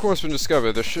 Had two corpses been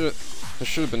discovered, there should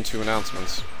have been two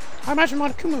announcements. I imagine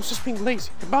Monokuma was just being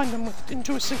lazy, combined them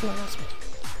into a single announcement.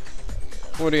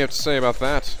 What do you have to say about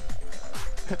that?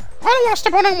 I don't want to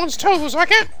step on anyone's toes, so I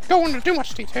can't go into too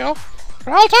much detail.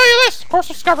 But I'll tell you this, corpse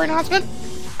discovery announcement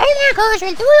only occurs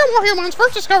when 3 or more humans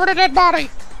first discovered a dead body.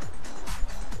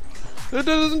 That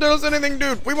doesn't tell us anything,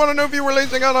 dude. We want to know if you were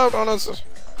lazing out on us.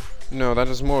 No, that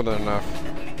is more than enough.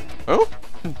 Oh?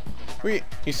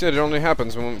 He said it only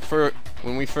happens when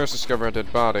we first discover a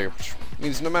dead body, which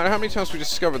means no matter how many times we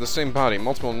discover the same body,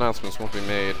 multiple announcements won't be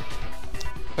made.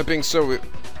 That being so,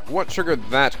 what triggered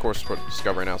that corpse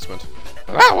discovery announcement?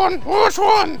 That one? Which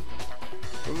one?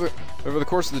 Over the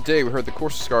course of the day, we heard the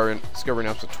corpse discovery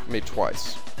announcement made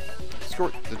twice.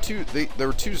 There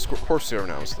were two corpse discovery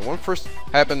announcements. The one first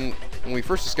happened when we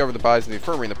first discovered the bodies in the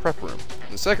infirmary in the prep room.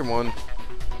 And the second one,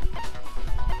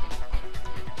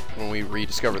 when we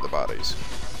rediscovered the bodies.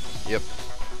 Yep.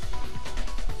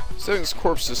 Second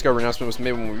corpse discovery announcement was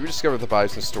made when we rediscovered the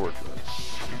bodies in the storage room.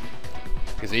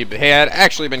 Because he had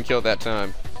actually been killed that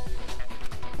time.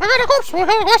 I got a corpse full of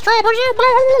cholesterol,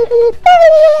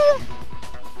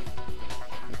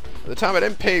 At the time, I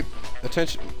didn't pay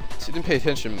attention. Didn't pay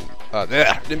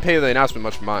the announcement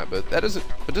much mind, but doesn't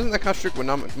that contradict what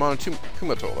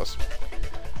Monokuma told us?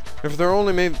 If they're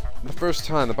only made the first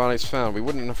time the bodies found, we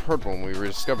wouldn't have heard when we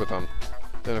rediscovered them.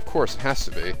 Then of course it has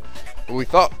to be. What we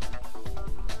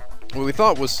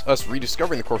thought was us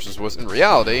rediscovering the corpses was, in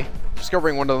reality,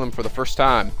 discovering one of them for the first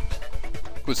time.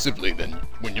 Put simply, then,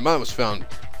 when Yamada was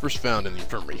first found in the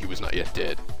infirmary, he was not yet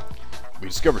dead. We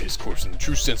discovered his corpse in the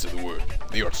true sense of the word,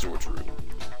 the art storage room.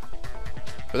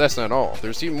 But that's not all.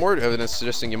 There's even more evidence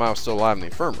suggesting Yamada was still alive in the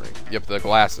infirmary. Yep, the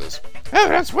glasses.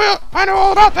 Evidence? Well, I know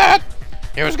all about that.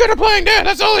 He was good at playing dead.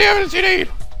 That's all the evidence you need.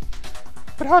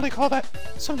 But hardly call that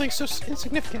something so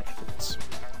insignificant evidence.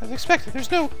 As expected,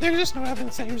 there is no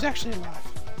evidence that he was actually alive.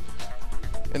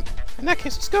 And in that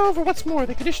case, let's go over once more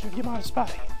the condition of Yamada's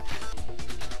body.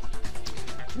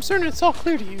 I'm certain it's all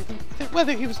clear to you that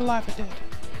whether he was alive or dead.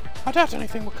 I doubt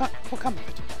anything will come of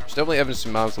it. there's definitely evidence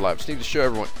Yamada's alive. Just need to show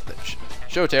everyone.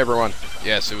 Show it to everyone.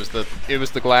 Yes, it was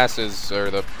the glasses,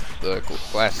 or the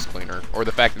glasses cleaner, or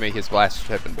the fact that maybe his glasses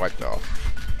had been wiped off.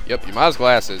 Yep, Yamada's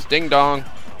glasses. Ding dong.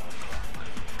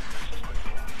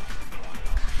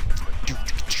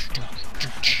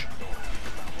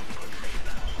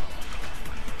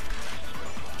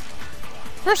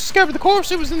 First discovered the corpse,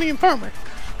 it was in the infirmary.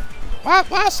 While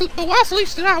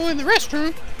Lisa and I were in the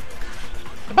restroom,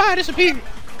 the body disappeared.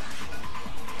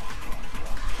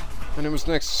 And it was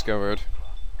next discovered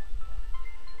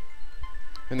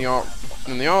in the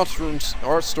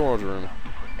art storage room.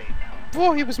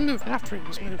 Before he was moved and after he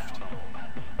was moved.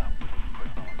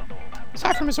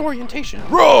 Aside from his orientation.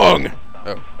 Wrong!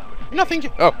 Oh. Nothing.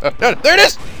 No, there it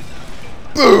is!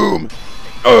 Boom!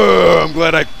 Oh, I'm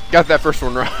glad I got that first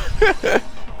one wrong.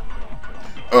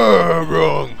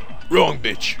 Wrong. Wrong,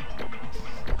 bitch.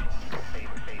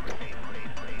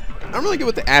 I don't really get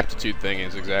what the aptitude thing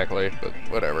is exactly, but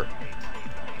whatever.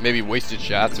 Maybe wasted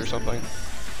shots or something.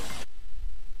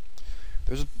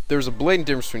 There's a blatant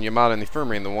difference between Yamada in the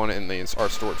infirmary and the one in the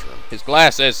art storage room. His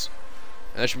glasses!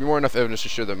 And there should be more enough evidence to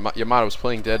show that Yamada was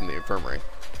playing dead in the infirmary.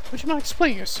 Would you mind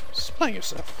explaining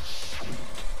yourself?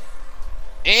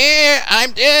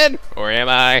 I'm dead! Or am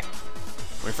I?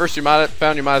 When first found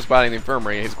Yamada's body in the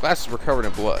infirmary, his glasses were covered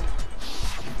in blood.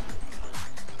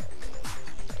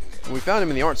 When we found him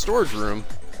in the art storage room,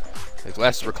 his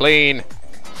glasses were clean.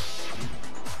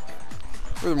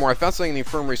 Furthermore, I found something in the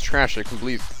infirmary's trash that I couldn't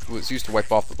believe was used to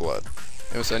wipe off the blood.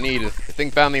 It was I needed. The thing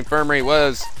found in the infirmary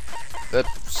was that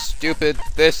stupid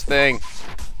this thing.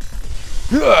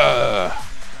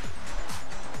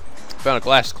 Found a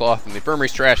glass cloth in the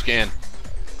infirmary's trash can.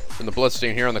 From the blood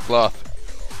stain here on the cloth.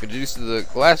 Deduced that the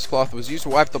glass cloth was used to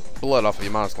wipe the blood off of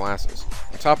Yamada's glasses.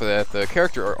 On top of that, the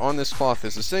character on this cloth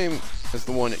is the same as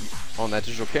the one on that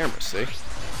digital camera, see?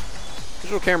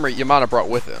 Digital camera Yamada brought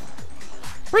with him.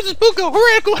 Princess Puko,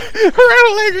 heretical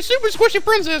lady, super squishy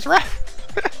princess, right?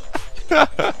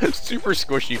 Super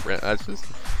squishy friend. That's just,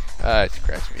 it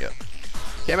cracks me up.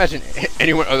 Can't imagine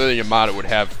anyone other than Yamada would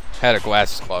have had a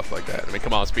glasses cloth like that. I mean,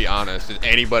 come on, let's be honest. Does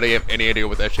anybody have any idea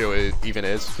what that show even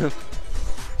is? The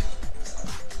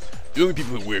only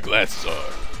people who wear glasses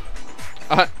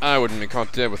are. I wouldn't be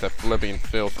caught dead with that Philippian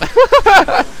filth.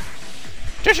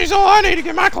 Tissue's all I need to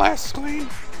get my glasses clean.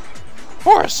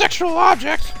 Or a sexual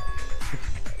object.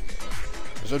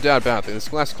 There's no doubt about it. This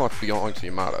glass cloth belongs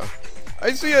to Yamada.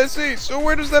 I see. So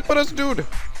where does that put us, dude?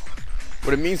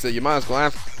 What it means that Yamada's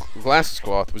glasses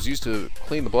cloth was used to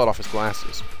clean the blood off his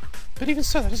glasses. But even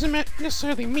so, that doesn't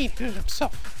necessarily mean he did it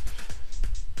himself.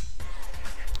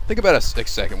 Think about it a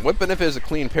second. What benefit is a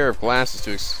clean pair of glasses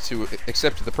to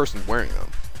accept to the person wearing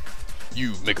them?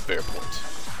 You make a fair point.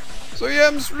 So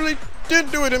Yams really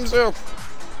did do it himself.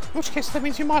 In which case, that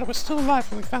means Yamada was still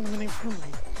alive when we found him in the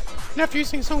infirmary. And after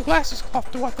using his own glasses cloth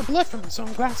to wipe the blood from his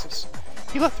own glasses,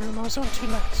 he left the room on his own 2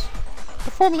 legs.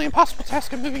 The formerly impossible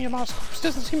task of moving Yamada's corpse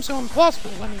doesn't seem so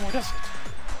implausible anymore, does it?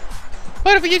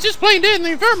 But if he had just plain dead in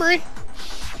the infirmary...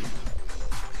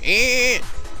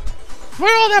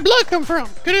 Where'd all that blood come from?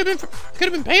 Could it have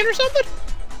been pain or something?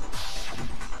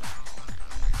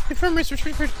 The infirmary's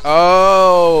retreat...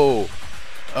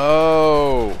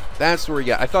 Oh, that's where he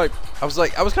got. I was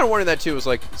kind of wondering that too. It was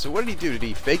like, so what did he do? Did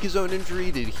he fake his own injury?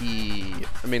 Did he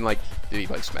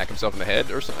smack himself in the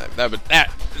head or something? That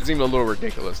seemed a little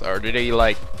ridiculous. Or did he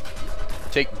like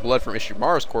take blood from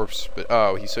Ishimaru's corpse? But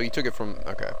so he took it from.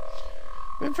 Okay.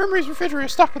 The infirmary's refrigerator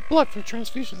is stocked with blood for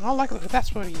transfusion. In all likelihood,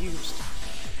 that's what he used.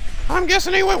 I'm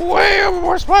guessing he went way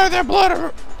overboard, splattered that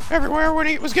blood everywhere when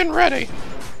he was getting ready.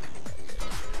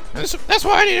 That's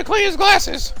why I need to clean his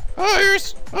glasses. Oh,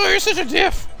 you're such a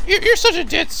diff. You're such a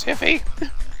ditz, Hiffy.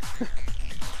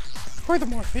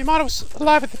 Furthermore, if Yamada was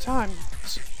alive at the time,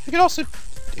 we could also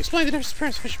explain the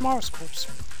disappearance of Ishimaru's corpse.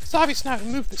 It's obvious now who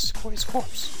moved his corpse.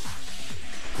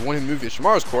 The one who moved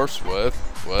Ishimaru's corpse was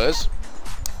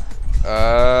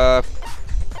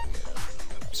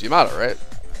it's Yamada, right?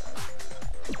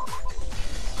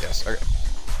 Yes, okay.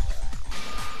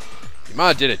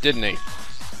 Yamada did it, didn't he?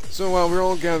 So while we were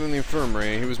all gathered in the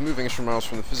infirmary, he was moving Ishimaru's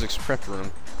from the physics prep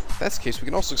room. If that's the case, we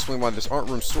can also explain why this art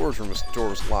room storage room door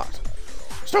was locked.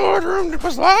 Storage room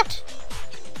was locked?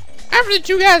 After the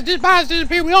 2 guys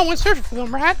disappeared, we all went searching for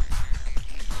them, right?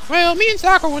 Well, me and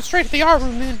Sako went straight to the art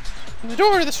room then, and the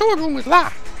door to the storage room was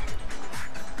locked.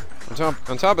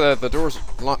 On top of that, the door's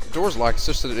locked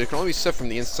such that it can only be set from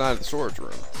the inside of the storage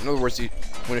room. In other words,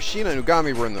 when Ashina and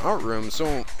Ugami were in the art room,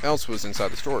 someone else was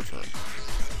inside the storage room.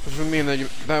 Which would mean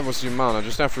that was Yamada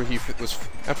just after he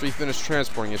finished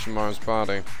transporting Ishimaru's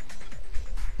body.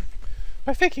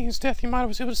 By faking his death, Yamada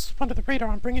was able to slip under the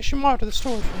radar and bring Ishimaru to the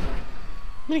storage room.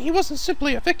 Meaning he wasn't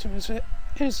simply a victim,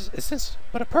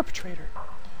 but a perpetrator.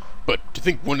 But to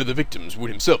think one of the victims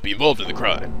would himself be involved in the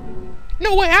crime.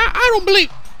 No way, I don't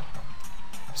believe.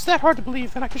 It's that hard to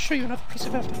believe, and I can show you another piece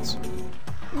of evidence.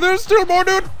 There's still more,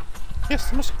 dude! Yes,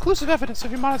 the most conclusive evidence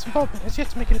of Yamada's involvement has yet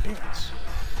to make an appearance.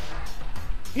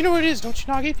 You know what it is, don't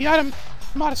you, Nagi? The item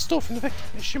Yamada stole from the victim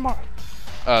is Ishimaru.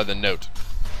 The note.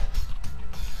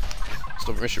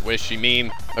 Stole from Ishimaru. What does she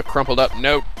mean? A crumpled up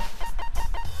note.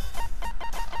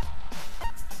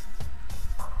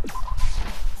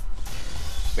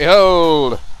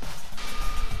 Behold! You're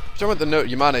talking about the note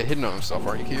Yamada had hidden on himself,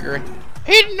 aren't you, Kigure?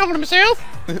 Hidden on himself?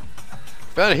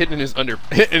 Found it hidden in his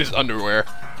underwear.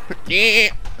 Yeah!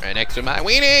 Right next to my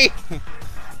weenie!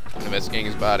 Investigating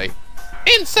his body.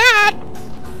 Inside!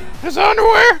 His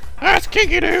underwear? That's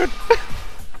kinky, dude!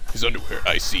 His underwear,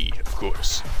 I see, of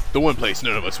course. The one place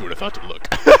none of us would have thought to look.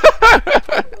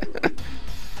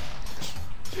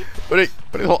 But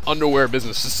the whole underwear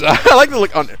business aside, I like the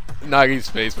look on Nagi's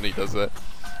face when he does that.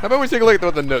 How about we take a look at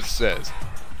what the note says?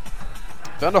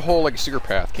 Found a hole like a secret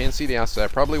path. Can't see the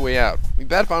outside. Probably way out. We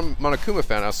bad if Monokuma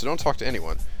found out, so don't talk to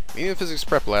anyone. Meeting the physics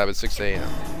prep lab at 6 a.m.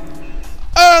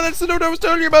 Ah, that's the note I was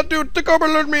telling you about, dude. NicoB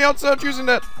learned me outside using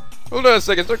that. Hold on a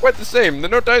second. They're quite the same. The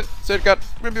note I said got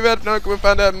really bad. Monokuma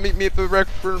found out and meet me at the rec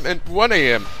room at 1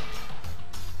 a.m.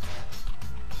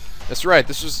 That's right.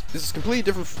 This is a completely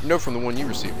different note from the one you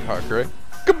received, Hakure.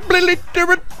 Completely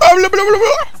different. Blah, blah, blah, blah,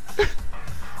 blah.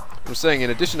 I'm saying, in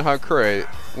addition to Hakure,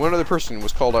 one other person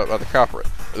was called out by the culprit.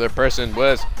 The other person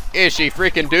was Ishi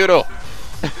freaking Doodle.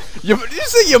 Did you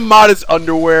say Yamada's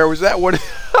underwear? Was that one?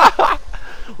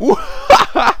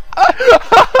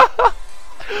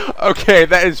 Okay,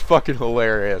 that is fucking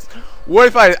hilarious. What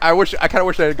if I kind of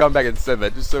wish I had gone back and said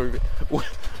that just so.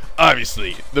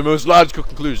 Obviously, the most logical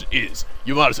conclusion is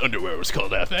Yamada's underwear was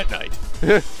called out that night.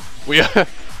 We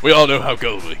all know how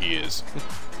gullible he is.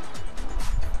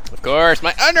 Of course,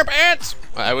 my underpants!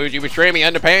 Why would you betray me,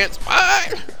 underpants?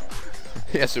 Why?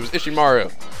 Yes, it was Ishimaru.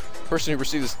 The person who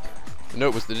received this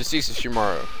note was the deceased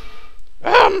Ishimaru.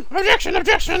 Objection,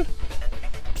 objection!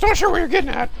 Just not sure what you're getting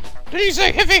at. Did you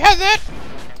say Hiffy had that?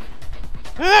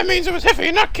 That means it was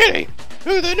Hiffy, not Kitty,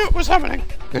 who the note was summoning.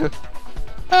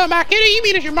 By Kitty, you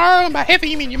mean Ishimaru, and by Hiffy,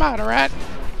 you mean Yamada, right?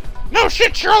 No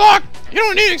shit, Sherlock! You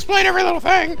don't need to explain every little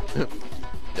thing.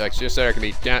 Like, just said I can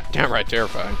be downright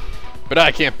terrifying. But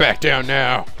I can't back down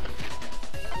now.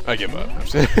 I give up.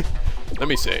 Let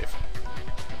me save.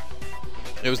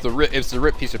 It was the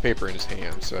ripped piece of paper in his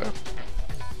hand, so.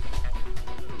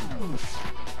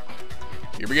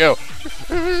 Here we go.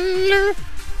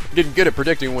 Getting good at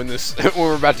predicting when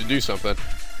we're about to do something.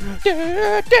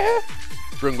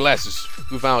 Broken glasses.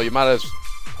 Who found Yamada's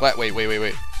flat? Wait.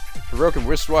 Broken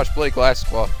wristwatch, plate, glass,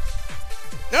 cloth.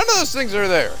 None of those things are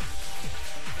there.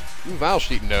 Blue vial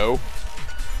sheet, no.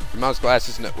 Yamada's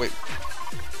glasses, no. Wait.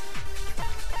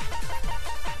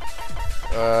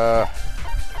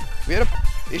 We had a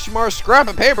Ishimaru's scrap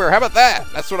of paper. How about that?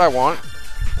 That's what I want.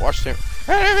 Watch him.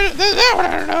 That one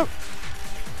I don't know.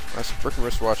 That's a broken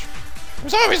wristwatch. It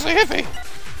was obviously Hiffy.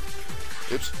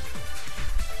 Oops.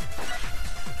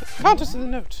 Contents of the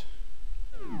note.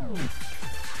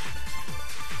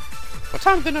 What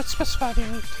time did the note specify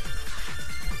being leaked?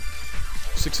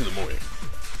 6 in the morning.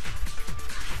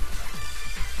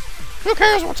 Who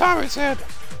cares what time it said?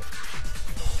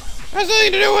 Has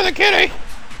nothing to do with a kitty.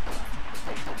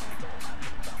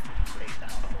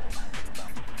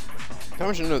 I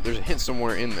want you to know there's a hint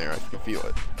somewhere in there. I can feel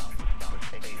it.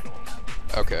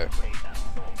 Okay.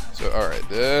 So, alright.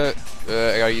 I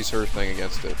gotta use her thing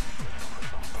against it.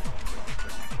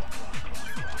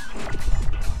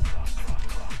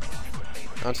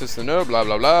 Contents the note, blah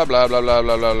blah blah blah blah blah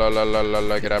blah blah blah blah blah blah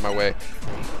blah. Get out of my way.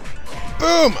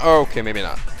 Boom! Okay, maybe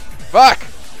not. Fuck!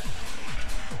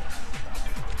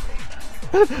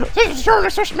 This turn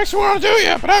makes me want to do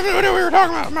you, but I have no idea what we were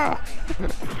talking about, Meow.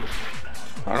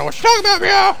 I don't know what you're talking about,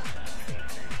 Meow.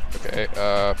 Okay,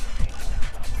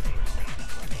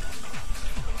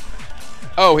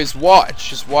 oh, his watch.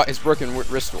 His broken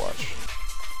wristwatch.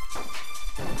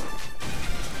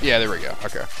 Yeah, there we go.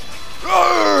 Okay.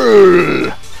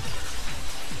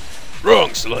 Wrong,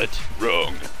 slut.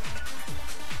 Wrong.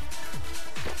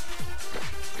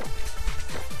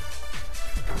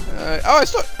 Oh,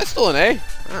 it's still an A.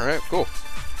 All right, cool.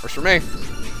 Works for me.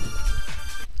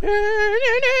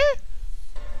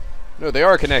 No, they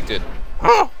are connected.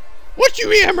 Huh? What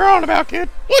you yammering on about, kid?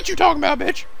 What you talking about,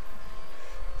 bitch?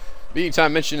 Meeting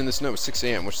time mentioned in this note was 6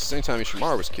 a.m., which is the same time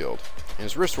Ishimaru was killed. And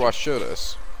his wristwatch showed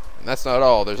us. And that's not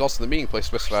all. There's also the meeting place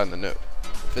specified in the note.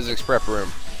 Physics prep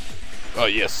room. Oh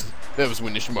yes, that was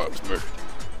when Ishimaru was murdered.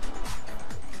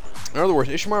 In other words,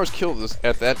 Ishimaru was killed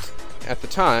at the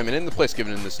time and in the place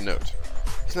given in this note.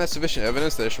 Isn't that sufficient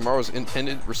evidence that Ishimaru was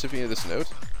intended recipient of this note?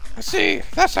 I see.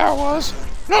 That's how it was.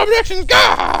 No objections.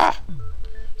 Gah!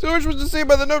 So which was to see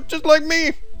by the note, just like me.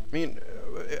 I mean,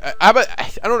 I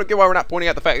don't get why we're not pointing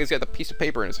out the fact that he's got the piece of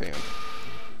paper in his hand.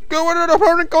 Go on an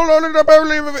opponent called on it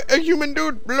apparently a human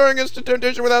dude luring us to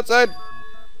temptation with outside.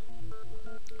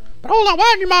 But hold on,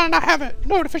 why did your mom not have it?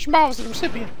 No, the fishing ball was the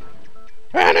recipient.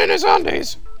 And in his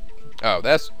undies. Oh,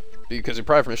 that's because he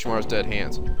probably from Ishimaru's dead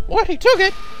hands. What? He took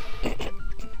it?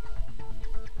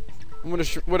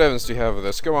 What evidence do you have of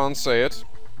this? Go on, say it.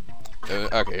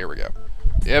 Okay, here we go.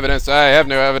 The evidence, I have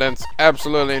no evidence.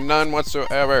 Absolutely none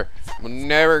whatsoever. We're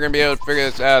never going to be able to figure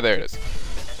this out. There it is.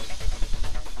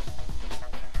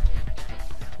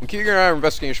 When Kiga and I were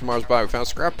investigating Ishimaru's body, we found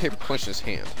scrap paper clenched in his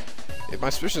hand. If my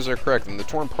suspicions are correct, then the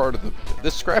torn part of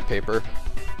this scrap paper,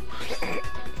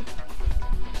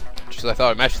 just as I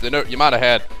thought it matched the note Yamada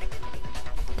had.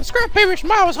 The scrap paper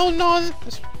Yamada was holding on,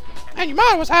 and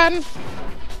Yamada was hiding.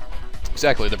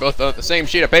 Exactly, they're both on the same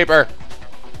sheet of paper.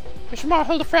 Yamada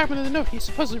held a fragment of the note he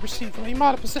supposedly received, while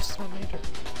Yamada possessed the remainder.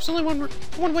 There's only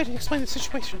one way to explain the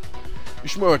situation.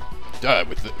 Ishimaru died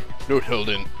with the note held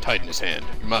tight in his hand.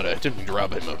 Yamada attempting to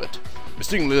rob him of it.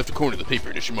 Mistakenly left a corner of the paper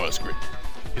in Ishimaru's grip.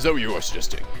 Is that what you are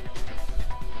suggesting?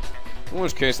 In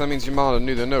which case, that means Yamada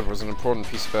knew the note was an important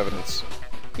piece of evidence.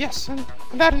 Yes, and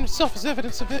that in itself is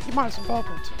evidence of Yamada's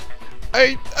involvement.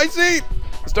 I see!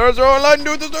 The stars are all aligned,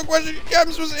 dude. There's no question.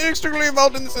 Yams was inextricably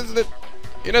involved in this incident.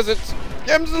 In essence,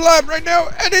 Yams is alive right now,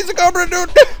 and he's a culprit, dude.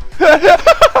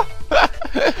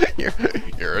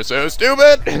 You're so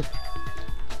stupid.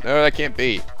 No, that can't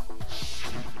be.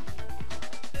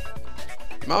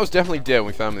 Yamada was definitely dead when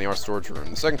we found him in the art storage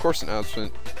room. The second course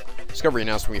announcement, discovery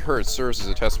announcement we heard serves as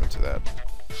a testament to that.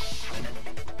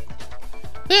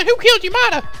 Then who killed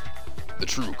Yamada? The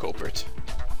true culprit.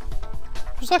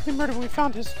 was likely murdered when we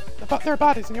found their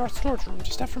bodies in the art storage room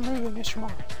just after removing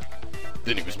Ishimara.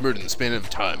 Then he was murdered in the span of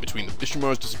time between the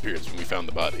Ishimara's disappearance when we found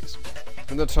the bodies.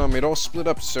 At that time, we'd all split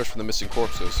up to search for the missing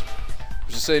corpses.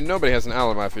 Which is to say, nobody has an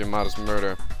alibi for Yamada's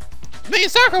murder. Me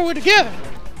and Sako were together.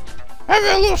 Have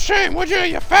a little shame, would you,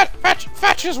 you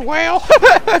fatches whale?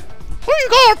 Who you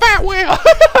calling fat whale?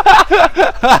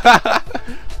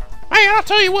 Man, I'll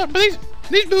tell you what, but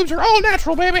these boobs are all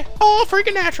natural, baby. All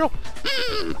freaking natural.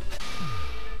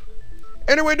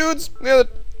 Anyway, dudes, yeah,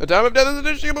 the time of death is an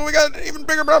issue, but we got an even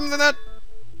bigger problem than that.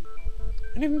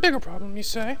 An even bigger problem, you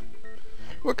say?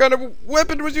 What kind of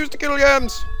weapon was used to kill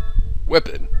Yams?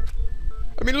 Weapon?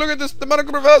 I mean, look at this. The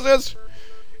medical professors.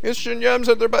 Ish and Yams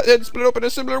had their heads split open a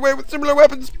similar way with similar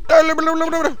weapons.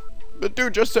 But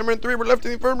dude, just Summer and 3 were left in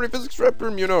the infirmary physics rep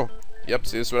room, you know. Yep,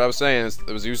 see, this is what I was saying.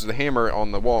 It was used as a hammer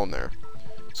on the wall in there.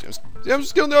 Yams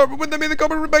was killed now, but wouldn't that mean the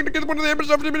culprit went back to get one of the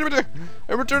hammers off and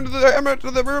returned to the hammer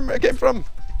to the room it came from?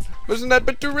 Wasn't that a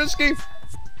bit too risky?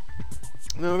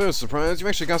 No, there's a surprise. You've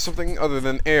actually got something other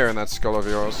than air in that skull of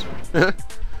yours.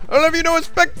 I'll have you know it's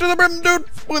back to the brim, dude,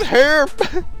 with hair.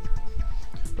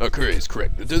 Curry is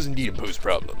correct. It does indeed impose a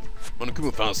problem.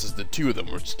 Monokuma file says that 2 of them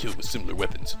were killed with similar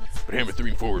weapons, but Hammer 3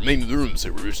 and 4 remain in the rooms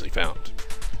they were originally found.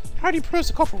 How do you propose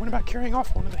the culprit went about carrying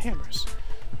off one of the hammers?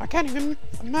 I can't even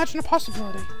imagine a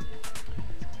possibility.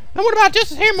 And what about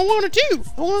just as Hammer 1 or 2?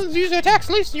 The ones used to attack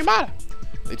Celeste and Yamada?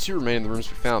 They too remain in the rooms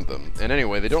we found them, and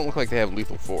anyway, they don't look like they have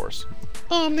lethal force.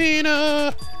 Isn't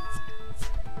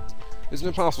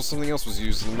it possible something else was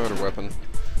used as a murder weapon?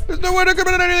 There's no way to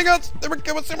commit anything else! They were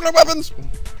killed with similar weapons!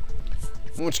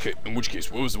 In which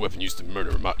case, what was the weapon used to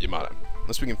murder Yamada?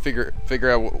 Unless we can figure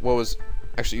out what was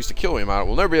actually used to kill Yamada,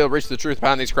 we'll never be able to reach the truth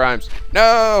behind these crimes.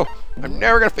 No! I'm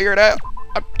never gonna figure it out!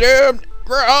 I'm doomed!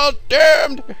 We're all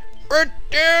doomed! We're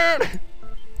doomed!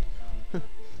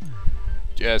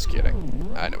 Just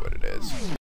kidding. I know what it is.